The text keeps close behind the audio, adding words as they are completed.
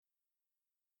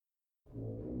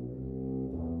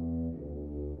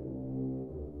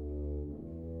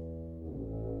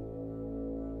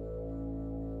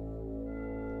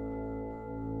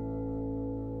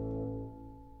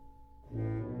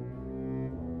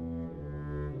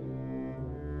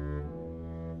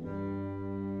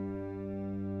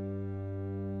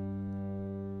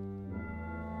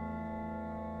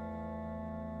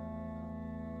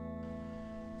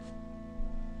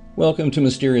Welcome to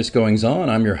Mysterious Goings On.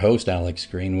 I'm your host, Alex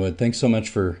Greenwood. Thanks so much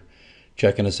for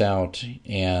checking us out.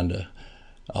 And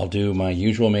I'll do my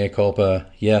usual mea culpa.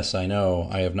 Yes, I know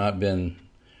I have not been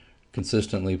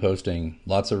consistently posting.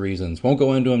 Lots of reasons. Won't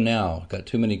go into them now. Got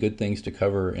too many good things to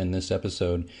cover in this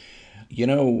episode. You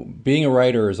know, being a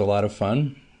writer is a lot of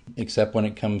fun, except when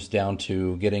it comes down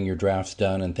to getting your drafts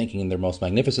done and thinking they're the most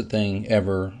magnificent thing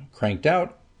ever cranked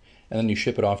out. And then you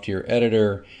ship it off to your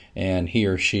editor, and he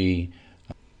or she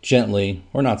gently,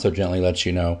 or not so gently, lets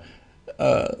you know,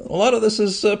 a lot of this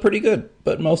is pretty good,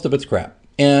 but most of it's crap.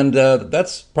 And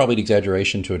that's probably an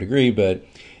exaggeration to a degree, but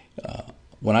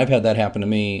when I've had that happen to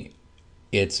me,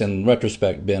 it's in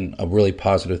retrospect been a really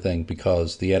positive thing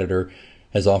because the editor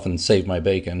has often saved my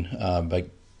bacon by,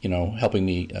 helping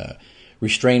me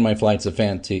restrain my flights of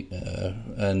fancy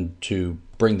and to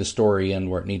bring the story in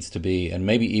where it needs to be, and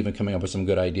maybe even coming up with some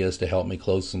good ideas to help me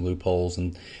close some loopholes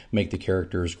and make the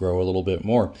characters grow a little bit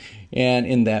more. And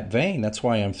in that vein, that's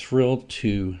why I'm thrilled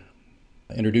to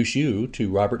introduce you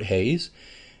to Robert Hayes,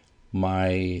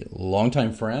 my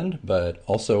longtime friend, but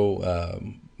also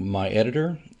my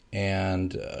editor,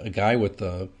 and a guy with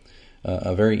a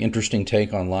very interesting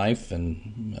take on life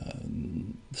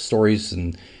and stories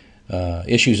and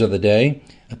issues of the day.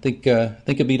 I think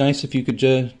it'd be nice if you could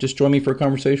just join me for a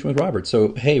conversation with Robert.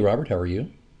 So, hey, Robert, how are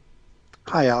you?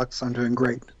 Hi, Alex. I'm doing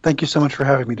great. Thank you so much for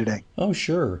having me today. Oh,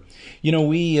 sure. You know,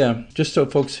 we just so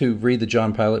folks who read the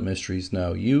John Pilot mysteries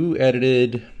know, you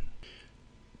did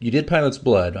Pilot's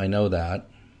Blood. I know that.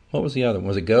 What was the other one?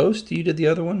 Was it Ghost? You did the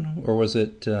other one, or was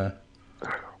it?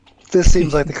 This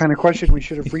seems like the kind of question we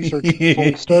should have researched before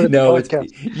we started the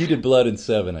podcast. You did Blood in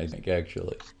 7, I think,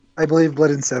 actually. I believe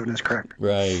Blood in 7 is correct.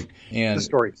 Right. And the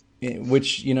stories.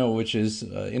 Which is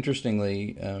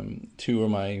interestingly two of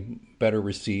my better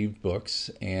received books,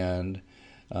 and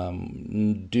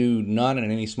due not in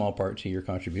any small part to your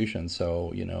contribution.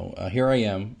 So, here I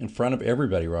am in front of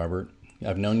everybody, Robert.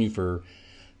 I've known you for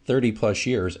 30 plus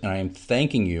years, and I am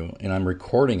thanking you, and I'm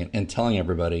recording it and telling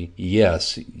everybody,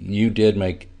 yes, you did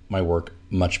make my work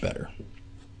much better.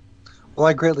 Well,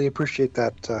 I greatly appreciate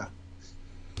that,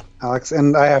 Alex,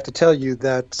 and I have to tell you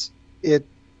that it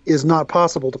is not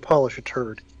possible to polish a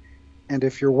turd. And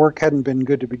if your work hadn't been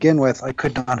good to begin with, I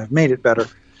could not have made it better.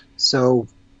 So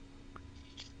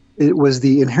it was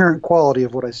the inherent quality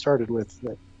of what I started with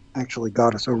that actually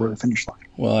got us over the finish line.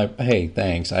 Well, hey,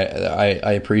 thanks.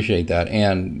 I appreciate that.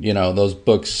 And, those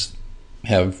books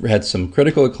have had some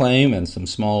critical acclaim and some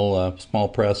small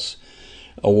press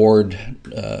award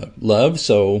love.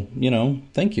 So,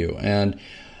 thank you. And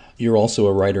you're also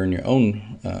a writer in your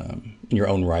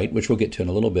own right, which we'll get to in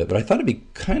a little bit. But I thought it'd be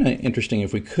kind of interesting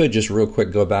if we could just real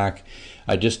quick go back.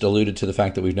 I just alluded to the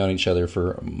fact that we've known each other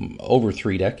for over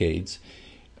 3 decades.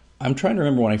 I'm trying to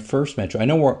remember when I first met you. I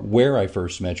know where I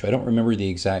first met you. I don't remember the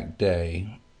exact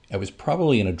day. I was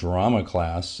probably in a drama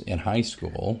class in high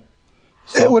school.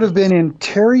 So. It would have been in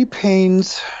Terry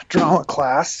Payne's drama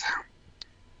class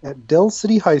at Dell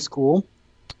City High School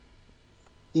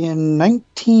in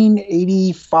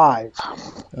 1985.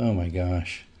 Oh my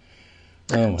gosh.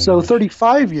 So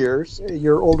 35 years,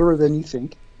 you're older than you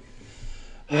think.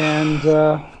 And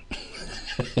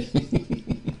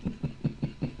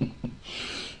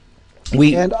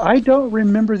and I don't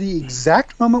remember the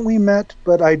exact moment we met,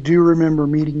 but I do remember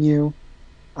meeting you.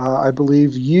 I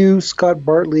believe you, Scott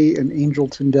Bartley, and Angel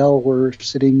Tyndall were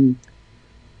sitting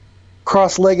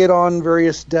cross-legged on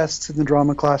various desks in the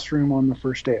drama classroom on the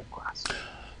first day of class.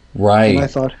 Right. And I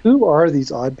thought, who are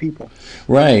these odd people?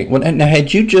 Right. Well, now,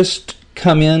 had you just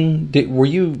come in?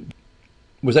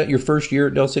 Was that your first year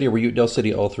at Dell City, or were you at Dell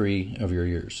City all 3 of your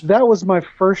years? That was my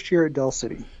first year at Dell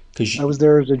City. I was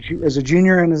there as a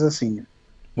junior and as a senior.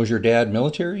 Was your dad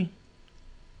military?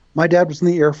 My dad was in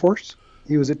the Air Force.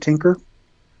 He was at Tinker.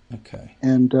 Okay.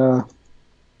 And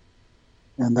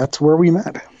that's where we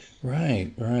met.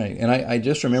 Right. And I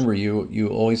just remember you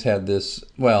always had this,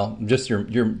 well, just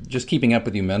just keeping up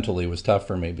with you mentally was tough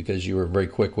for me because you were very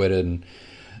quick-witted and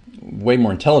way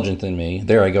more intelligent than me.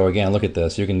 There I go again. Look at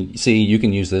this. You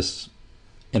can use this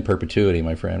in perpetuity,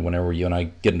 my friend, whenever you and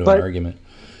I get into an argument.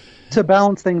 To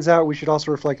balance things out, we should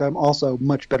also reflect I'm also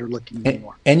much better looking than you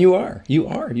are. And you are.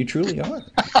 You truly are.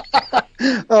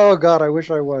 Oh, God, I wish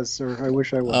I was, sir. I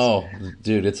wish I was. Oh,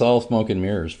 dude, it's all smoke and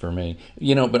mirrors for me.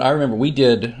 But I remember we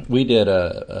did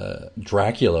a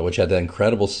Dracula, which had that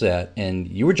incredible set, and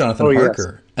you were Jonathan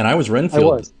Harker, and I was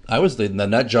Renfield. I was the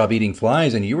nut job eating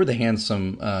flies, and you were the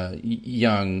handsome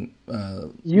young.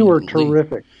 You were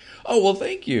terrific. Oh, well,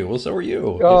 thank you. Well, so were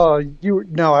you. Oh,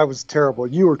 no, I was terrible.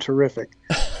 You were terrific.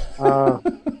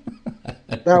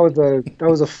 that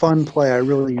was a fun play. I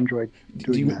really enjoyed Do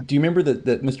doing you that. do you remember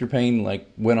that Mr. Payne like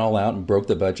went all out and broke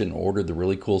the budget and ordered the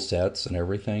really cool sets and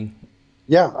everything?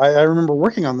 Yeah, I remember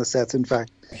working on the sets. In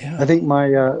fact, I Yeah. think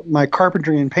my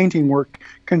carpentry and painting work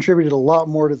contributed a lot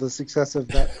more to the success of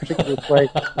that particular play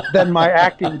than my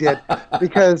acting did.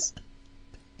 Because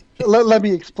let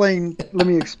me explain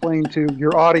to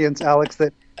your audience, Alex,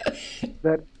 that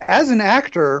as an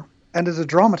actor and as a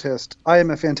dramatist, I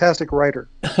am a fantastic writer.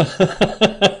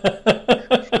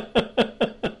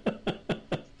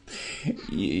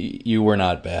 You were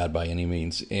not bad by any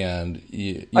means, and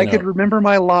you I could know. remember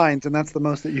my lines, and that's the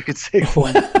most that you could say for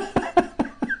me.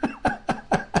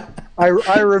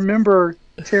 I remember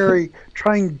Terry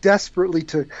trying desperately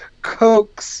to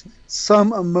coax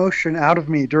some emotion out of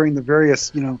me during the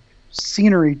various,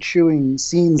 scenery chewing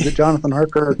scenes that Jonathan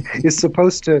Harker is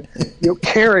supposed to,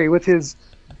 carry with his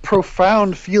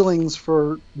profound feelings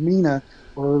for Mina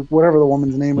or whatever the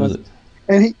woman's name Was was. it?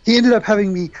 And he ended up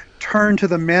having me turn to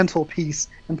the mantelpiece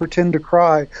and pretend to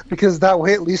cry because that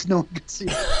way at least no one could see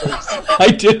his face. I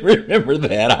did remember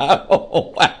that.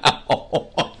 Oh, wow.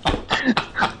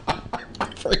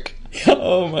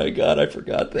 Oh my God, I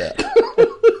forgot that.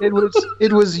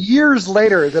 It was years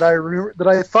later that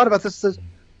I thought about this. Says,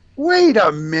 wait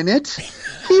a minute,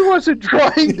 he wasn't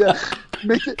trying to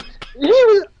make it. He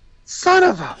was son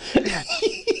of a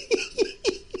bitch.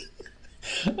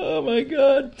 Oh my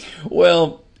God.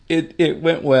 Well, it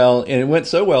went well, and it went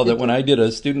so well that It when did. I did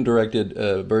a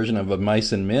student-directed version of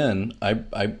Mice and Men,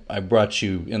 I brought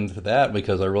you into that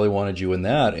because I really wanted you in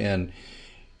that, and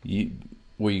you,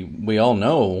 we all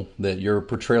know that your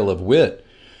portrayal of Wit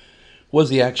was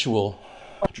the actual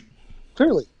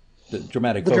Clearly, the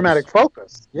dramatic the focus, dramatic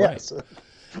focus, right, yes,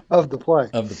 of the play.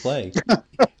 of the play.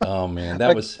 Oh man,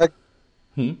 that A- was a-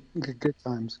 hmm? Good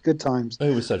times, good times.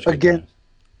 It was such good Again,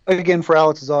 times. again, for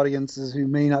Alex's audiences who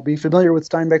may not be familiar with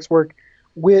Steinbeck's work,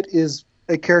 Wit is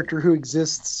a character who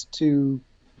exists to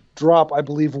drop, I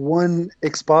believe, one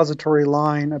expository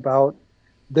line about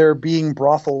there being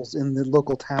brothels in the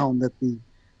local town that the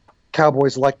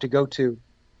cowboys like to go to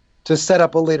set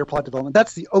up a later plot development.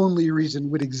 That's the only reason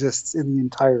Wit exists in the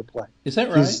entire play. Is that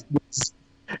right? He's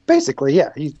basically, yeah,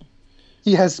 he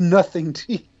has nothing to,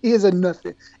 he is a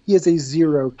nothing, he is a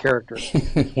zero character.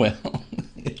 Well,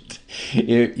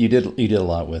 you did a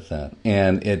lot with that,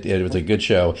 and it was a good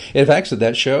show. In fact,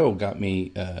 that show got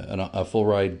me a full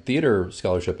ride theater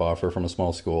scholarship offer from a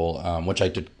small school,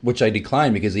 which I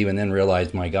declined because even then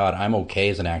realized, my God, I'm okay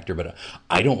as an actor, but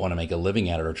I don't want to make a living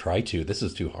at it or try to. This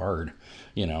is too hard.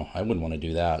 I wouldn't want to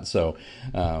do that. So,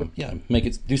 yeah,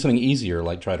 do something easier,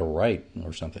 like try to write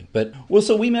or something. But well,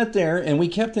 so we met there and we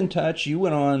kept in touch. You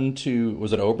went on to,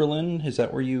 was it Oberlin? Is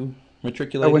that where you I went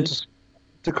matriculated?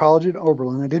 to college at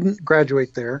Oberlin. I didn't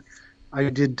graduate there. I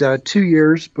did 2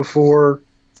 years before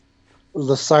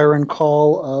the siren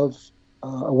call of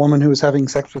a woman who was having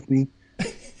sex with me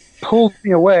pulled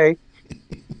me away,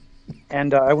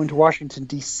 and I went to Washington,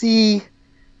 D.C.,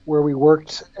 where we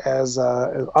worked as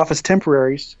office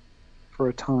temporaries for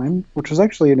a time, which was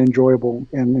actually an enjoyable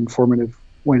and informative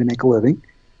way to make a living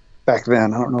back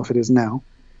then. I don't know if it is now.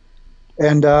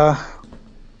 And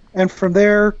from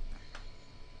there,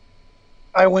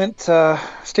 I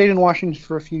stayed in Washington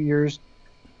for a few years,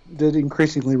 did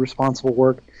increasingly responsible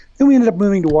work. Then we ended up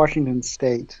moving to Washington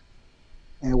State,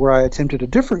 and where I attempted a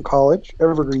different college,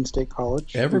 Evergreen State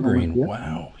College. Evergreen.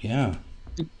 Wow. Yeah.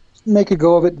 Make a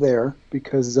go of it there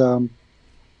because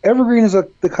Evergreen is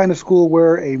the kind of school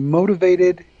where a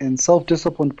motivated and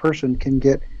self-disciplined person can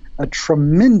get a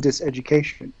tremendous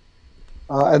education.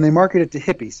 And they market it to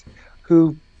hippies,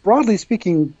 who, broadly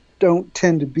speaking, don't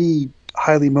tend to be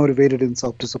highly motivated and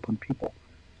self-disciplined people.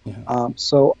 Yeah.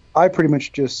 So I pretty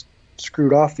much just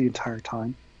screwed off the entire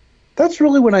time. That's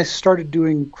really when I started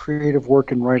doing creative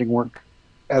work and writing work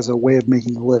as a way of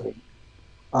making a living.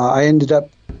 I ended up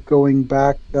going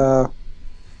back. Well,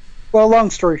 long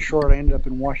story short, I ended up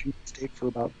in Washington State for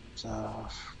about,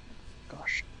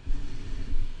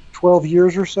 12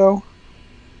 years or so.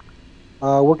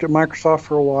 Worked at Microsoft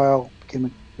for a while, became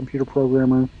a computer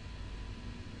programmer.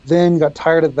 Then got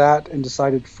tired of that and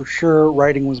decided for sure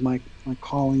writing was my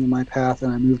calling and my path,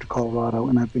 and I moved to Colorado,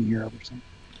 and I've been here ever since.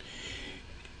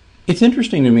 It's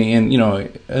interesting to me, and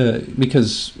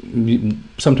because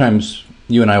sometimes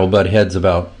you and I will butt heads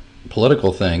about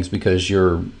political things because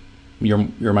you're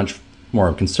much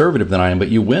more conservative than I am, but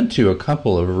you went to a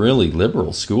couple of really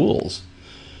liberal schools.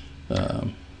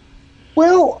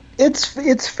 Well,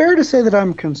 it's fair to say that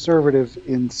I'm conservative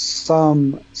in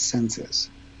some senses.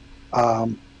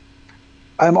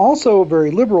 I'm also a very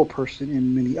liberal person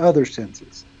in many other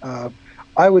senses.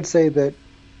 I would say that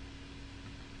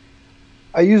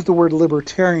I use the word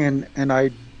libertarian, and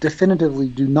I definitively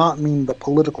do not mean the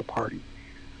political party,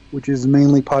 which is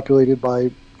mainly populated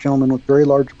by gentlemen with very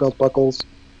large belt buckles,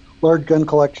 large gun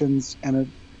collections, and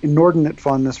an inordinate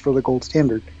fondness for the gold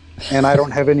standard. And I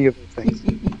don't have any of those things.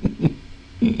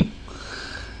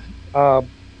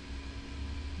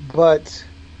 But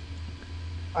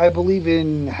I believe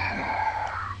in,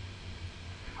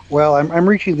 well, I'm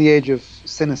reaching the age of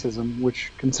cynicism,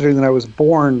 which, considering that I was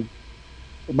born,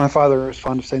 my father is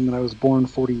fond of saying that I was born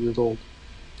 40 years old.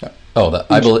 Oh,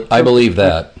 I believe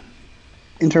that.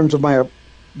 In terms of my,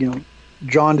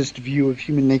 jaundiced view of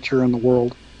human nature and the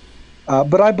world.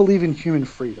 But I believe in human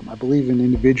freedom. I believe in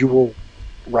individual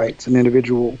rights and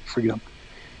individual freedom,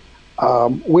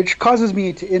 which causes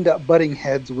me to end up butting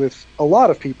heads with a lot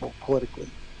of people politically,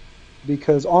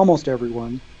 because almost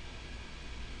everyone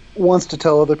wants to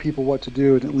tell other people what to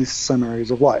do in at least some areas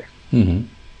of life.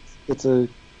 Mm-hmm.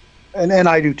 And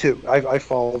I do too. I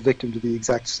fall victim to the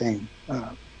exact same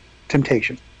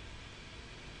temptation.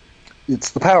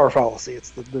 It's the power fallacy.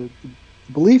 It's the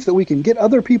belief that we can get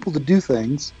other people to do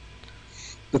things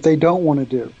that they don't want to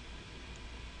do.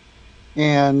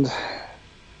 And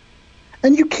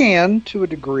you can, to a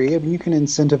degree. I mean, you can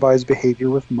incentivize behavior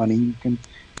with money. You can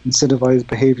incentivize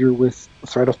behavior with the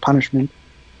threat of punishment.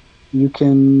 You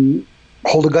can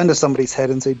hold a gun to somebody's head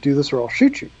and say, do this or I'll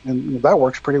shoot you. And that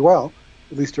works pretty well,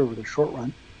 at least over the short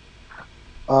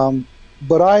run.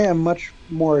 But I am much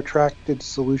more attracted to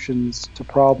solutions to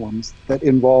problems that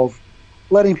involve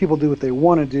letting people do what they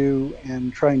want to do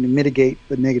and trying to mitigate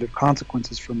the negative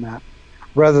consequences from that,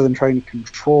 rather than trying to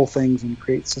control things and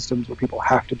create systems where people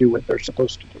have to do what they're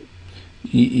supposed to do.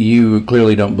 You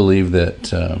clearly don't believe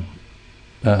that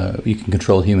you can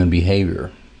control human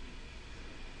behavior.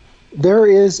 There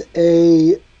is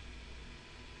a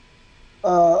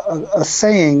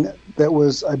saying that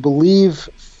was, I believe,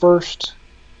 first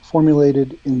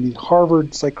formulated in the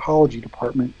Harvard Psychology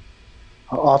Department,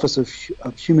 Office of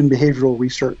Human Behavioral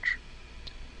Research.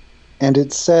 And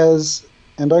it says,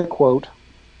 and I quote,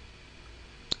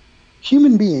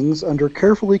 "Human beings under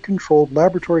carefully controlled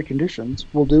laboratory conditions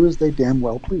will do as they damn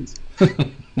well please."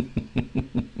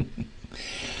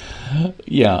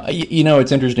 Yeah,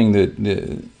 it's interesting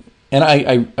that and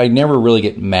I never really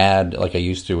get mad like I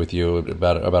used to with you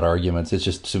about arguments. It's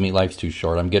just, to me, life's too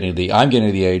short. I'm getting to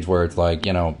the age where it's like,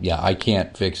 I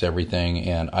can't fix everything,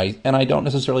 and I don't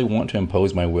necessarily want to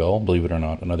impose my will, believe it or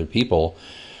not, on other people.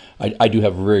 I do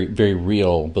have very, very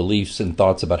real beliefs and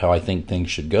thoughts about how I think things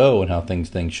should go and how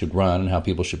things should run and how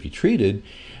people should be treated.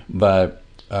 But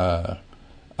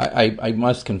I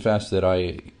must confess that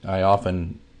I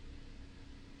often,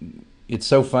 it's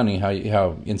so funny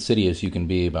how insidious you can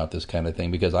be about this kind of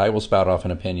thing, because I will spout off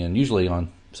an opinion, usually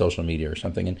on social media or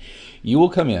something, and you will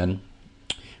come in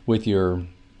with your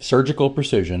surgical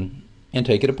precision and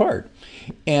take it apart.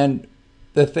 And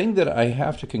the thing that I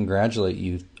have to congratulate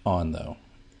you on, though,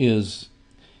 is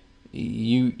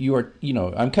you are,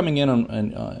 I'm coming in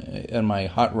on my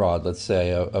hot rod, let's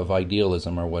say, of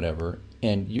idealism or whatever,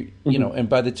 and and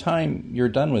by the time you're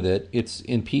done with it, it's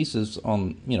in pieces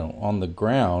on the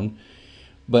ground.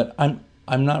 But I'm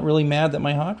not really mad that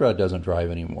my hot rod doesn't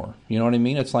drive anymore. You know what I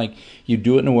mean? It's like you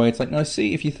do it in a way, it's like, no,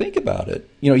 see, if you think about it,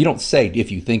 you don't say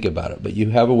if you think about it, but you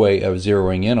have a way of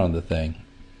zeroing in on the thing.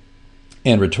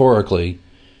 And rhetorically,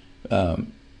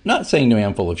 not saying to me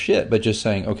I'm full of shit, but just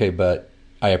saying, okay, but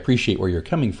I appreciate where you're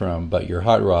coming from, but your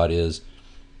hot rod is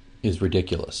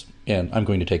ridiculous, and I'm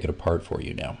going to take it apart for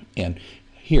you now. And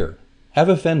here, have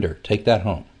a fender, take that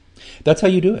home. That's how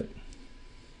you do it.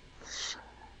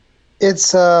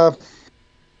 It's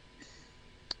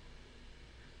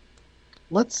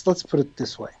let's put it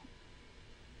this way.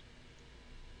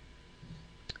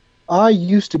 I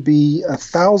used to be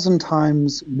 1,000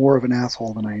 times more of an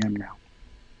asshole than I am now.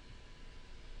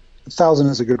 1,000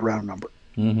 is a good round number.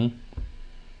 Mm-hmm.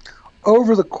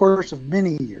 Over the course of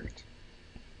many years,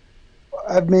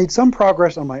 I've made some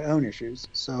progress on my own issues.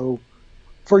 So,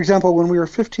 for example, when we were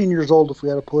 15 years old, if we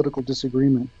had a political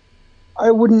disagreement,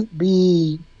 I wouldn't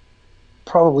be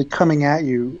probably coming at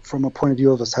you from a point of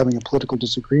view of us having a political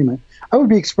disagreement. I would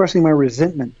be expressing my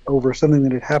resentment over something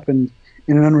that had happened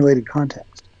in an unrelated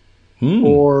context,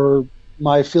 or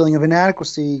my feeling of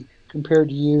inadequacy compared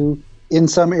to you in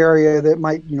some area that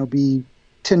might, be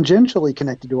tangentially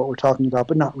connected to what we're talking about,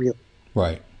 but not really.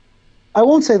 Right. I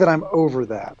won't say that I'm over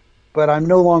that, but I'm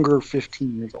no longer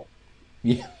 15 years old.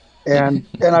 Yeah. and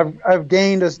I've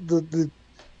gained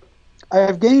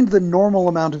I've gained the normal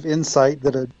amount of insight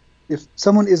that if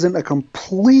someone isn't a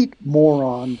complete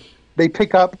moron, they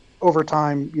pick up over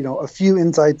time, a few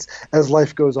insights as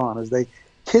life goes on, as they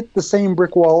hit the same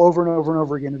brick wall over and over and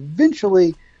over again.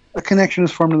 Eventually, a connection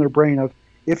is formed in their brain of,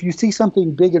 if you see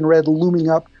something big and red looming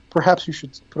up, perhaps you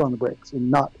should put on the brakes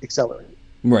and not accelerate.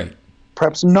 Right.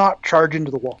 Perhaps not charge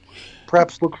into the wall.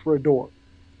 Perhaps look for a door.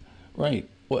 Right.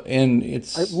 Well, and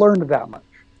I've learned that much.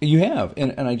 You have,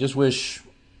 and I just wish,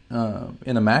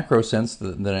 in a macro sense,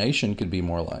 the nation could be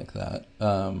more like that.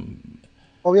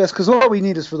 Oh, yes, because what we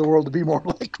need is for the world to be more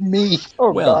like me.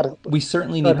 Oh, well, God. we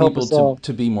certainly need people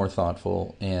to be more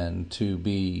thoughtful and to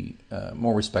be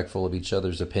more respectful of each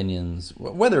other's opinions.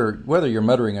 Whether you're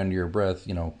muttering under your breath,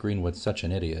 Greenwood's such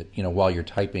an idiot, while you're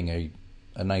typing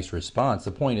a nice response,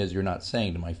 the point is you're not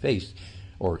saying to my face,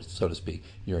 or so to speak,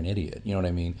 you're an idiot. You know what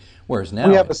I mean? Whereas now...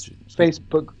 We have a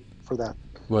Facebook for that.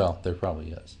 Well, there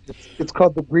probably is. It's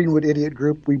called the Greenwood Idiot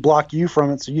Group. We block you from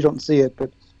it so you don't see it,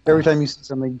 but every time you see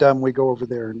something dumb, we go over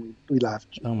there and we laugh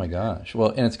at you. Oh, my gosh. Well,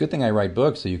 and it's a good thing I write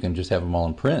books, so you can just have them all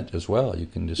in print as well. You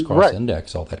can just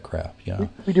cross-index all that crap. Yeah.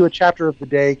 We do a chapter of the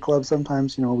day club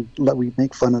sometimes. We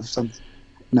make fun of something.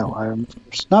 No, I'm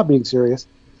just not being serious.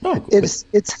 Oh,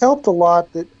 it's helped a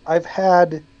lot that I've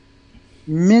had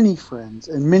many friends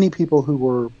and many people who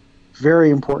were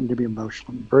very important to me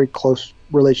emotionally, very close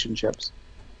relationships,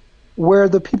 where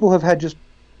the people have had just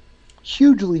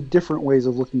hugely different ways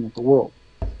of looking at the world.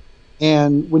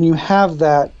 And when you have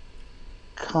that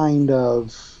kind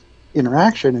of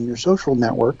interaction in your social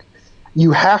network,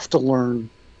 you have to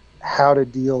learn how to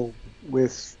deal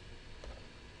with,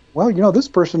 this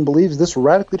person believes this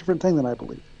radically different thing than I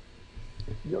believe.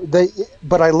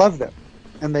 But I love them,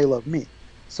 and they love me.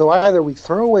 So either we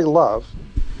throw away love,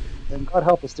 and God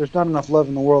help us, there's not enough love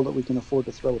in the world that we can afford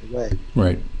to throw it away.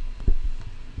 Right.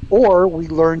 Or we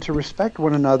learn to respect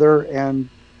one another and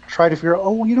try to figure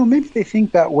out, maybe they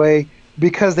think that way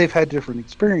because they've had different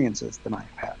experiences than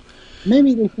I've had.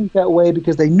 Maybe they think that way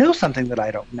because they know something that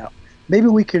I don't know. Maybe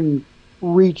we can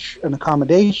reach an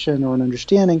accommodation or an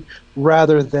understanding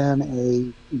rather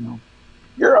than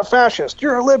you're a fascist,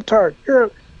 you're a libtard, you're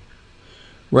a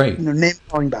right.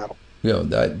 Name-calling battle.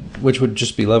 Which would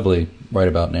just be lovely right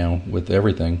about now with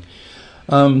everything.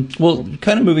 Well,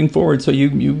 kind of moving forward, so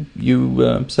you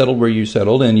settled where you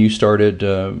settled, and you started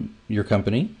your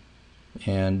company.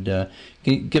 And can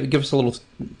you give us a little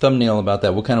thumbnail about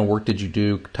that? What kind of work did you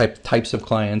do? Types of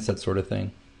clients, that sort of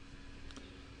thing.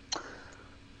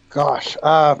 Gosh,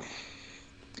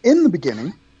 in the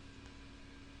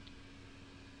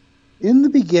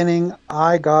beginning,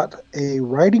 I got a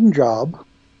writing job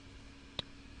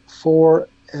for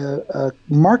a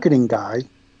marketing guy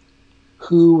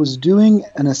who was doing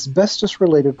an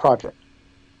asbestos-related project.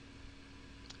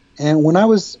 And when I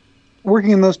was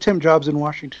working in those temp jobs in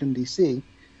Washington, D.C.,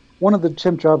 one of the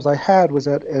temp jobs I had was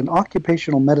at an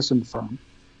occupational medicine firm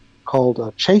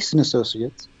called Chase &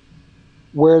 Associates,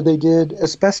 where they did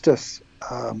asbestos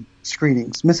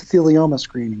screenings, mesothelioma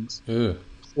screenings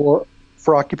for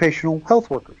occupational health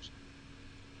workers,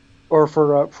 or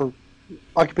for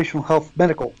occupational health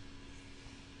medical,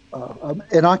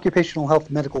 an occupational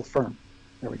health medical firm.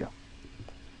 There we go.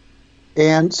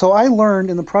 And so I learned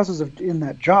in the process of in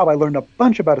that job, I learned a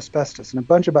bunch about asbestos and a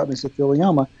bunch about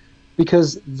mesothelioma,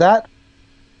 because that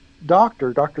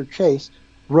doctor, Dr. Chase,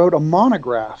 wrote a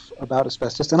monograph about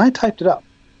asbestos, and I typed it up.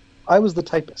 I was the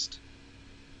typist.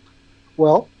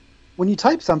 Well, when you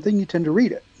type something, you tend to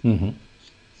read it. Mm-hmm.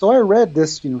 So I read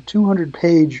this,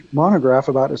 200-page monograph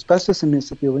about asbestos and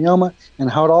mesothelioma and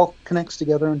how it all connects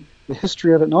together and the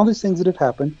history of it and all these things that have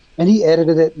happened. And he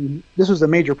edited it, and this was a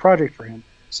major project for him.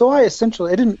 So I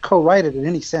didn't co-write it in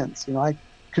any sense. I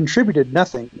contributed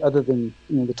nothing other than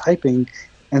the typing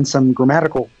and some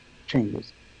grammatical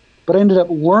changes. But I ended up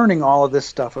learning all of this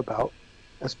stuff about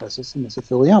asbestos and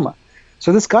mesothelioma.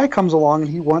 So this guy comes along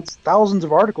and he wants thousands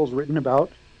of articles written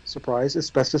about, surprise,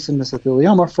 asbestos and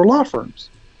mesothelioma for law firms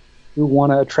who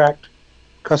want to attract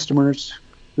customers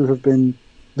who have been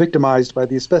victimized by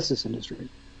the asbestos industry.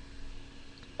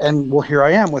 And well, here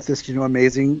I am with this,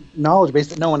 amazing knowledge base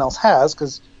that no one else has,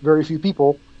 because very few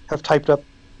people have typed up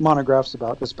monographs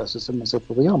about asbestos and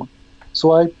mesothelioma.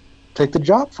 So I take the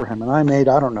job for him, and I made,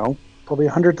 probably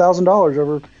 $100,000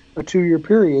 over a 2-year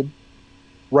period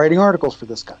writing articles for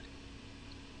this guy.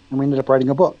 And we ended up writing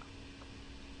a book.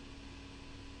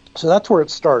 So that's where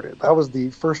it started. That was the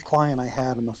first client I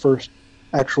had and the first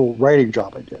actual writing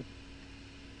job I did.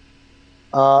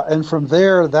 And from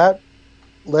there, that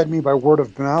led me by word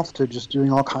of mouth to just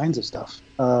doing all kinds of stuff.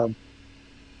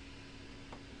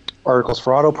 Articles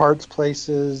for auto parts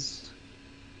places,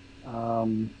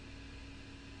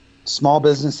 small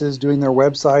businesses doing their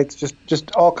websites,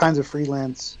 just all kinds of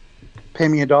freelance. Pay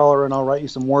me $1 and I'll write you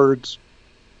some words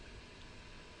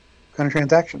kind of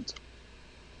transactions.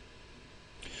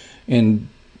 And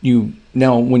you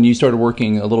now, when you started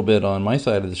working a little bit on my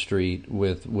side of the street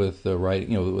with the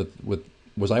writing, with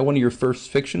was I one of your first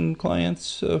fiction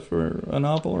clients for a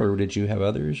novel, or did you have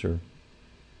others? Or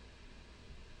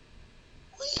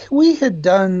We had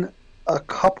done a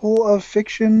couple of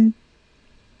fiction.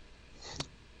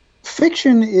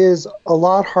 Fiction is a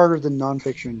lot harder than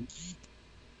nonfiction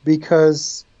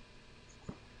because,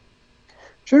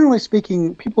 generally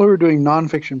speaking, people who are doing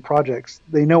nonfiction projects,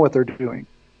 they know what they're doing.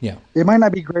 yeah, They might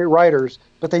not be great writers,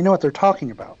 but they know what they're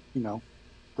talking about.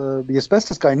 The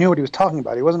asbestos guy knew what he was talking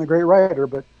about. He wasn't a great writer,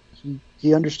 but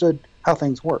he understood how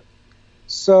things work.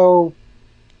 So,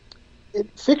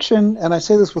 fiction, and I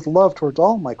say this with love towards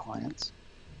all my clients,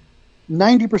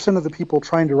 90% of the people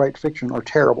trying to write fiction are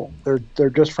terrible. They're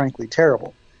just frankly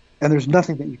terrible. And there's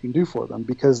nothing that you can do for them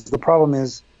because the problem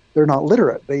is they're not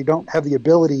literate. They don't have the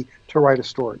ability to write a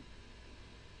story.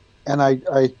 And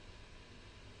I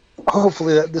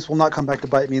hopefully that this will not come back to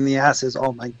bite me in the ass as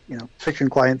all my fiction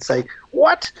clients say,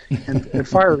 what? And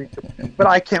fire me. But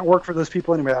I can't work for those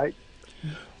people anyway.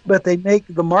 But they make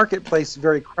the marketplace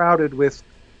very crowded with,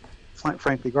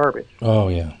 frankly, garbage. oh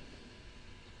yeah,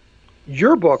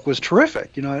 Your book was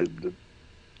terrific.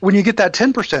 When you get that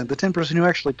 10%, the 10% who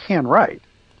actually can write,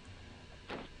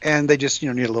 and they just need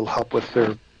a little help with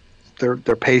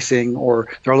their pacing, or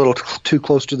they're a little too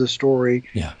close to the story,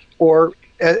 yeah, or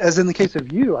as in the case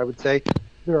of you, I would say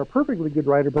they're a perfectly good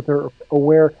writer, but they're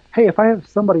aware, hey, if I have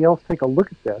somebody else take a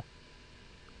look at this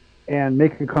and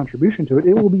make a contribution to it,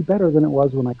 it will be better than it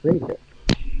was when I created it.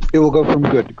 It will go from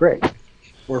good to great,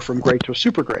 or from great to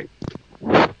super great.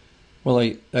 Well,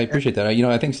 I appreciate that.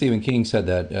 I think Stephen King said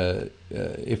that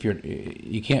if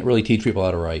you can't really teach people how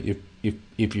to write.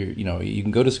 If you're you can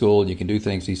go to school and you can do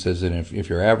things. He says, and if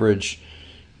you're average,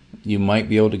 you might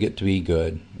be able to get to be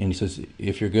good. And he says,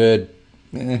 if you're good,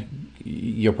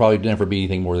 you'll probably never be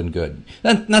anything more than good.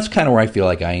 That's kind of where I feel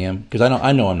like I am, because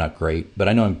I know I'm not great, but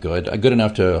I know I'm good. I'm good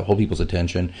enough to hold people's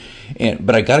attention.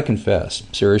 But I got to confess,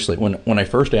 seriously, when I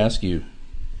first asked you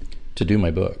to do my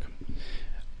book,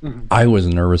 I was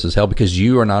nervous as hell because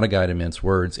you are not a guy to mince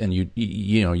words, and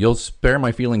you'll spare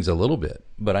my feelings a little bit.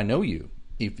 But I know you.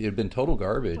 If it had been total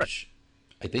garbage,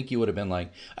 I think you would have been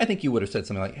like, I think you would have said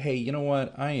something like, "Hey, you know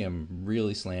what? I am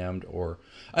really slammed," or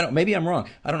I don't. Maybe I'm wrong.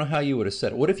 I don't know how you would have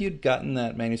said it. What if you'd gotten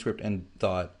that manuscript and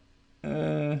thought,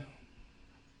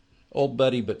 "Old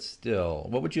buddy, but still,"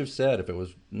 what would you have said if it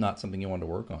was not something you wanted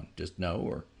to work on? Just no,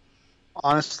 or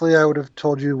Honestly, I would have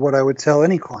told you what I would tell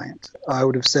any client. I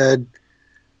would have said,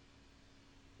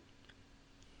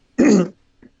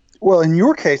 well, in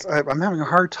your case, I'm having a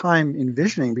hard time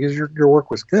envisioning because your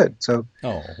work was good. So,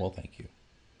 oh, well, thank you.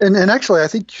 and actually, I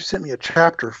think you sent me a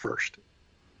chapter first,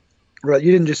 right?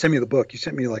 You didn't just send me the book; you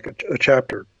sent me like a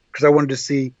chapter because I wanted to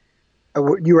see.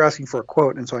 You were asking for a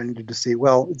quote, and so I needed to see.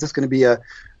 Well, is this going to be a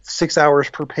 6 hours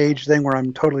per page thing where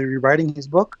I'm totally rewriting his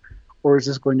book, or is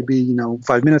this going to be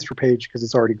 5 minutes per page because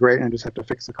it's already great and I just have to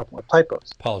fix a couple of typos?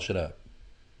 Polish it up.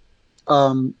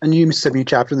 And you sent me a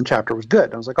chapter, and the chapter was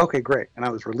good. I was like, okay, great. And I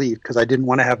was relieved because I didn't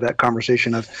want to have that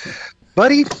conversation of,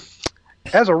 buddy,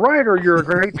 as a writer, you're a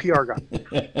great PR guy.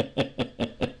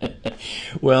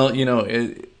 Well,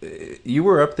 you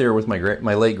were up there with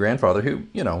my late grandfather, who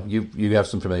you have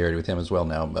some familiarity with him as well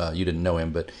now. You didn't know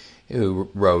him, but who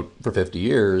wrote for 50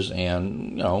 years,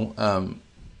 and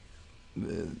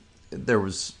there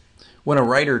was when a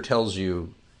writer tells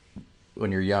you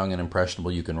when you're young and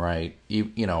impressionable you can write,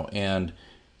 and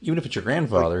even if it's your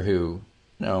grandfather who,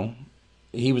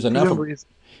 he was enough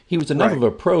Right. of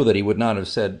a pro that he would not have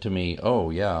said to me, oh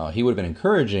yeah, he would have been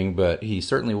encouraging, but he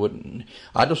certainly wouldn't.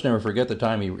 I'll just never forget the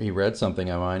time he read something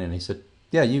of mine and he said,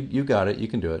 yeah, you got it, you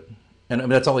can do it. And I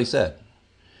mean, that's all he said.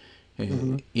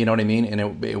 Mm-hmm. You know what I mean? And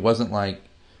it wasn't like,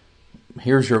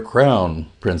 here's your crown,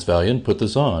 Prince Valiant, put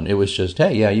this on. It was just,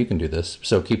 hey, yeah, you can do this,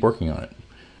 so keep working on it.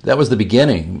 That was the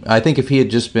beginning. I think if he had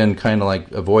just been kind of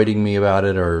like avoiding me about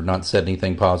it or not said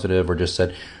anything positive or just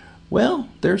said, well,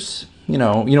 there's, you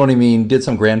know what I mean, did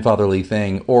some grandfatherly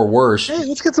thing, or worse. Hey,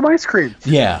 let's get some ice cream.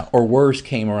 Yeah, or worse,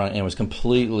 came around and was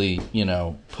completely,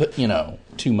 putting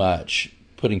too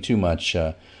much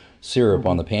syrup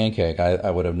on the pancake, I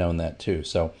would have known that too.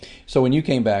 So when you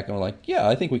came back and were like, yeah,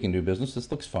 I think we can do business, this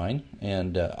looks fine.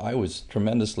 And I was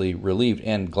tremendously relieved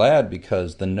and glad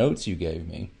because the notes you gave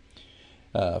me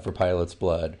for Pilot's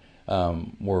Blood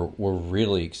were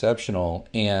really exceptional,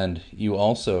 and you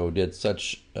also did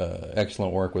such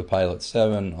excellent work with Pilot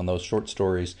 7 on those short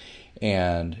stories,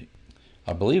 and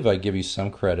I believe I give you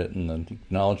some credit in the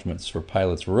acknowledgments for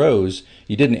Pilot's Rose.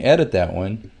 You didn't edit that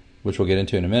one, which we'll get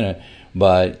into in a minute.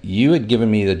 But you had given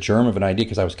me the germ of an idea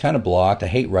because I was kind of blocked. I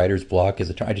hate writer's block as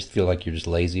a term. I just feel like you're just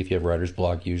lazy if you have writer's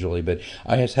block usually. But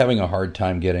I was having a hard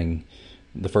time getting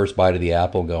the first bite of the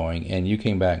apple going. And you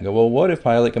came back and go, well, what if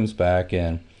Pilot comes back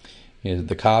and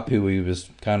the cop who he was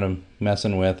kind of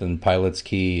messing with and Pilot's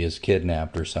key is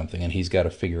kidnapped or something, and he's got to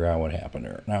figure out what happened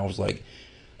to her. And I was like,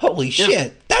 holy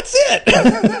shit, that's it!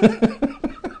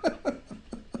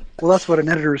 Well, that's what an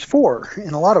editor is for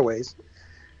in a lot of ways.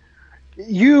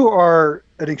 You are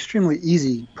an extremely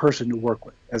easy person to work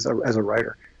with as a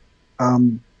writer.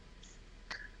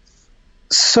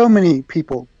 So many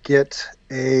people get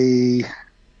I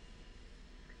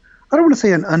don't want to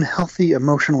say an unhealthy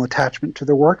emotional attachment to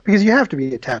their work, because you have to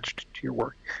be attached to your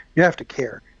work. You have to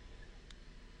care.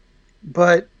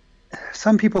 But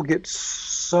some people get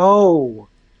so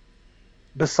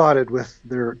besotted with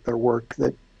their work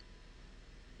that,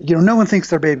 no one thinks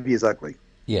their baby is ugly.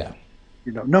 Yeah.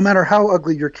 No matter how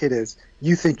ugly your kid is,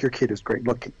 you think your kid is great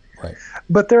looking. Right.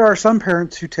 But there are some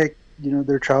parents who take,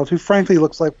 their child who frankly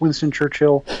looks like Winston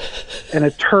Churchill and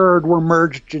a turd were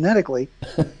merged genetically,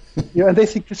 and they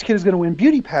think this kid is going to win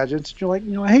beauty pageants. And you're like,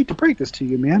 I hate to break this to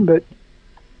you, man, but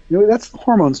that's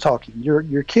hormones talking.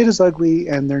 Your kid is ugly,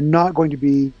 and they're not going to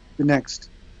be the next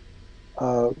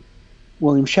William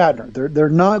Shatner. They're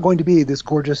not going to be this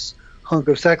gorgeous hunk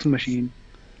of sex machine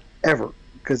ever,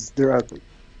 because they're ugly.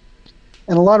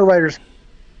 And a lot of writers,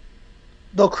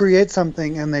 they'll create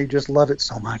something and they just love it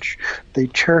so much. They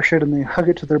cherish it and they hug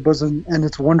it to their bosom, and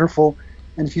it's wonderful.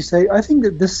 And if you say, I think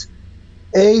that this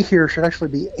A here should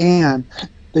actually be Anne,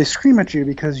 they scream at you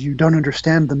because you don't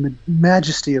understand the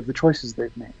majesty of the choices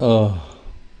they've made. Oh.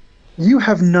 You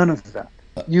have none of that.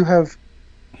 You have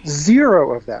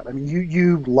zero of that. I mean,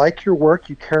 you like your work,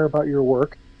 you care about your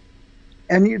work.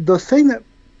 And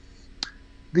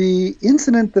the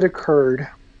incident that occurred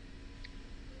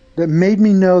that made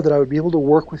me know that I would be able to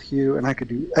work with you and I could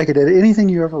edit anything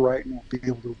you ever write and be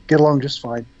able to get along just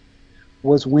fine,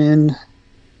 was when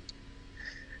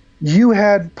you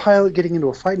had Pilot getting into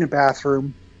a fight in a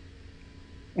bathroom,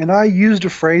 and I used a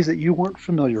phrase that you weren't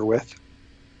familiar with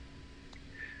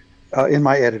in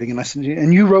my editing,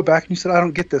 and you wrote back and you said, I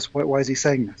don't get this. Why is he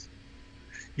saying this?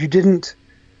 You didn't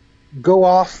go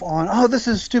off on, oh, this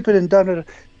is stupid and done.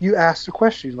 You asked a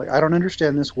question. You're like, I don't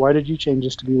understand this. Why did you change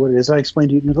this to be what it is? I explained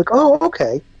to you, and you're like, oh,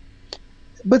 okay.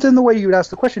 But then the way you would ask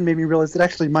the question made me realize that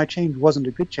actually my change wasn't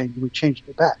a good change, and we changed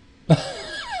it back.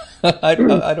 I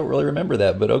don't really remember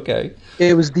that, but okay.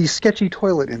 It was the sketchy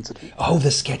toilet incident. Oh,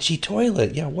 the sketchy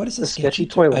toilet. Yeah, what is a sketchy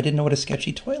toilet? I didn't know what a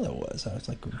sketchy toilet was. I was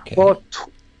like, okay. Well,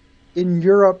 in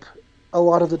Europe, a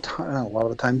lot of the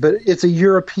time, but it's a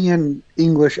European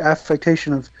English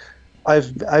affectation of,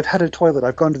 I've had a toilet,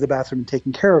 I've gone to the bathroom and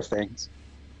taken care of things.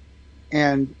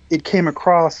 And it came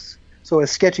across, so a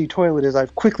sketchy toilet is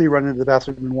I've quickly run into the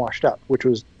bathroom and washed up, which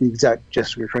was the exact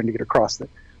gist we were trying to get across, that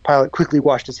Pilot quickly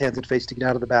washed his hands and face to get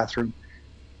out of the bathroom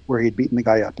where he'd beaten the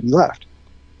guy up, and he left.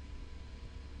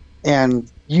 And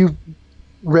you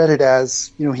read it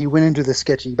as, he went into the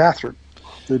sketchy bathroom,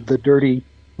 the dirty.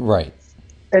 Right.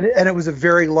 And it was a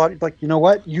very lot, like,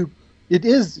 it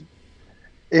is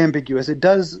ambiguous. It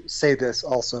does say this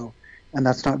also, and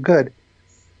that's not good.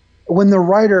 When the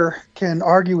writer can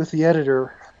argue with the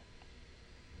editor,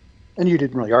 and you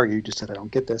didn't really argue, you just said, I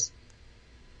don't get this.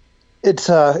 It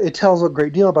tells a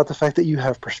great deal about the fact that you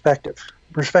have perspective.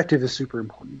 Perspective is super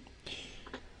important.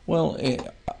 Well,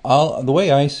 the way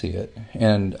I see it,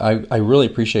 and I really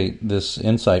appreciate this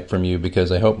insight from you,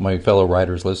 because I hope my fellow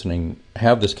writers listening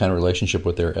have this kind of relationship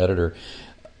with their editor.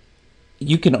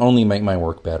 You can only make my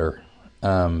work better.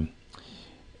 I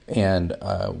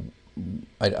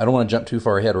don't want to jump too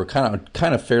far ahead. We're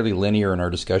kind of fairly linear in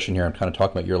our discussion here. I'm kind of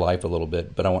talking about your life a little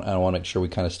bit, but I want to make sure we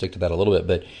kind of stick to that a little bit.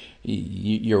 But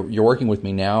you're working with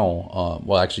me now.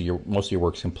 Well, actually, most of your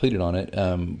work's completed on it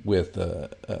with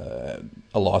a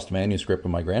lost manuscript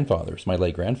of my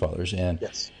late grandfather's, and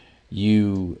yes.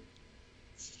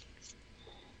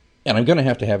 And I'm going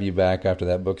to have you back after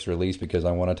that book's released, because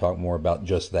I want to talk more about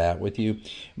just that with you.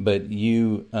 But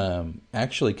you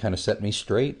actually kind of set me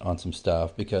straight on some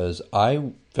stuff, because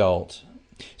I felt...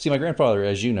 See, my grandfather,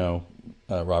 as you know,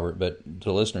 Robert, but to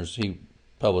the listeners, he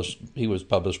was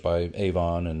published by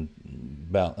Avon and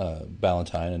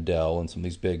Ballantine and Dell and some of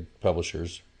these big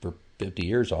publishers for 50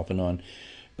 years off and on,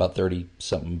 about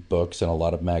 30-something books and a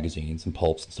lot of magazines and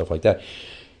pulps and stuff like that.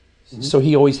 Mm-hmm. So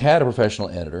he always had a professional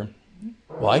editor.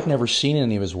 Well, I'd never seen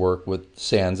any of his work with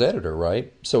sans editor,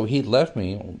 right? So he left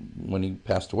me, when he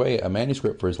passed away, a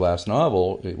manuscript for his last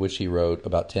novel, which he wrote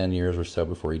about 10 years or so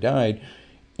before he died.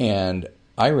 And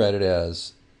I read it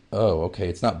as oh, okay,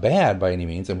 it's not bad by any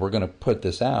means, and we're going to put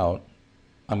this out.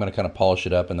 I'm going to kind of polish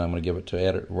it up, and then I'm going to give it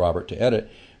to Robert to edit.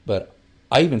 But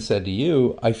I even said to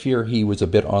you, I fear he was a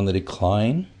bit on the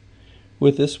decline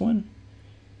with this one,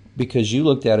 because you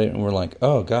looked at it and were like,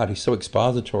 oh God, he's so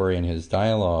expository in his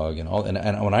dialogue and all.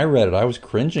 And when I read it, I was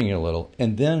cringing a little.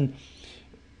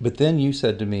 But then you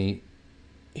said to me,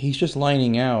 he's just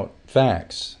lining out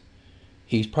facts.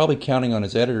 He's probably counting on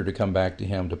his editor to come back to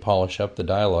him to polish up the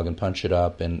dialogue and punch it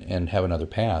up and have another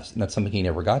pass. And that's something he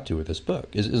never got to with this book.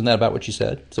 Isn't that about what you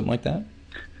said? Something like that?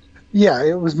 Yeah,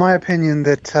 it was my opinion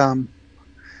that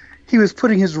he was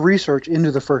putting his research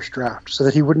into the first draft so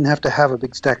that he wouldn't have to have a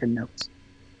big stack of notes.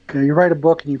 You know, you write a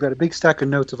book and you've got a big stack of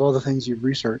notes of all the things you've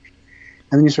researched,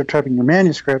 and then you start typing your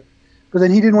manuscript, but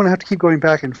then he didn't want to have to keep going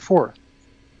back and forth.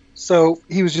 So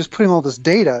he was just putting all this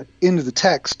data into the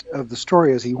text of the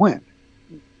story as he went.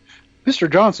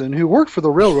 Mr. Johnson, who worked for the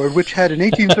railroad, which had in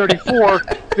 1834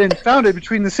 been founded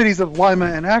between the cities of Lima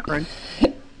and Akron,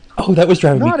 oh, that was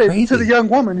driving me crazy. To the young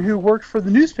woman who worked for the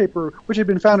newspaper, which had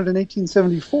been founded in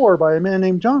 1874 by a man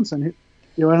named Johnson, who,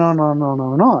 you know, and on and on and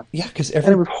on and on. Yeah, because and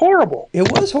it was horrible.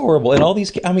 It was horrible, and all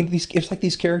these. I mean, it's like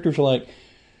these characters are like.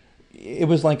 It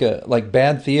was like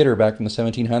bad theater back in the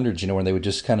 1700s, you know, when they would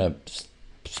just kind of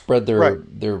spread their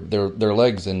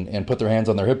legs and put their hands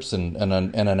on their hips and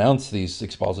announce these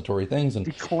expository things and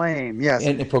proclaim, yes,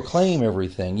 and proclaim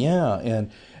everything, yeah,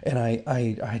 and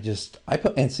I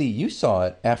put, and see, you saw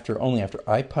it after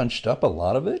I punched up a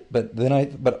lot of it, but then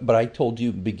I told you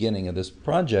at the beginning of this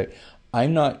project,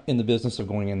 I'm not in the business of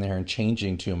going in there and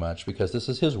changing too much because this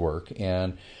is his work,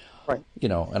 and you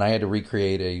know, and I had to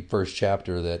recreate a first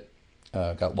chapter that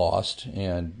got lost,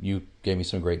 and you gave me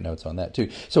some great notes on that too.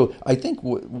 So I think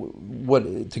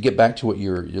what to get back to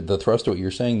the thrust of what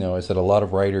you're saying though is that a lot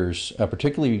of writers,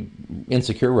 particularly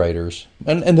insecure writers,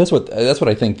 and that's what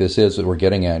I think this is that we're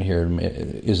getting at here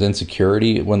is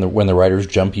insecurity when the writers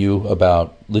jump you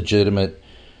about legitimate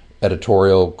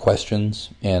editorial questions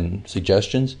and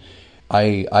suggestions.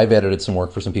 I've edited some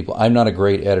work for some people. I'm not a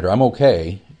great editor. I'm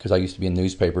okay because I used to be in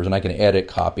newspapers and I can edit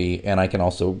copy and I can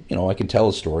also, you know, I can tell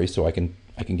a story so I can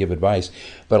give advice.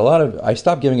 But I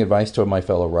stopped giving advice to my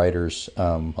fellow writers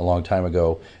a long time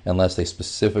ago unless they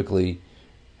specifically.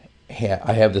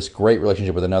 I have this great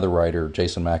relationship with another writer,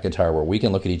 Jason McIntyre, where we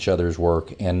can look at each other's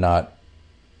work and not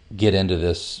get into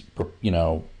this, you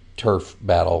know, turf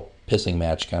battle, pissing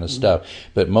match kind of stuff.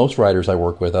 But most writers I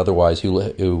work with otherwise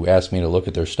who ask me to look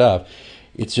at their stuff,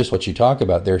 it's just what you talk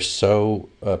about. They're so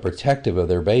protective of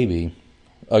their baby,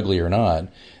 ugly or not,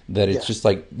 that it's just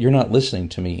like, you're not listening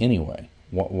to me anyway.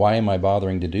 Why am I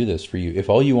bothering to do this for you? If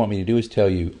all you want me to do is tell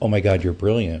you, oh my God, you're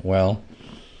brilliant. Well,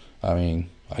 I mean,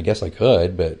 I guess I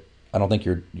could, but I don't think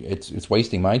it's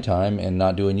wasting my time and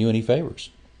not doing you any favors.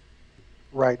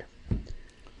 Right.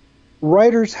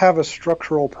 Writers have a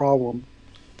structural problem,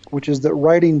 which is that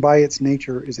writing by its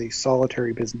nature is a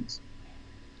solitary business.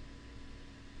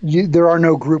 There are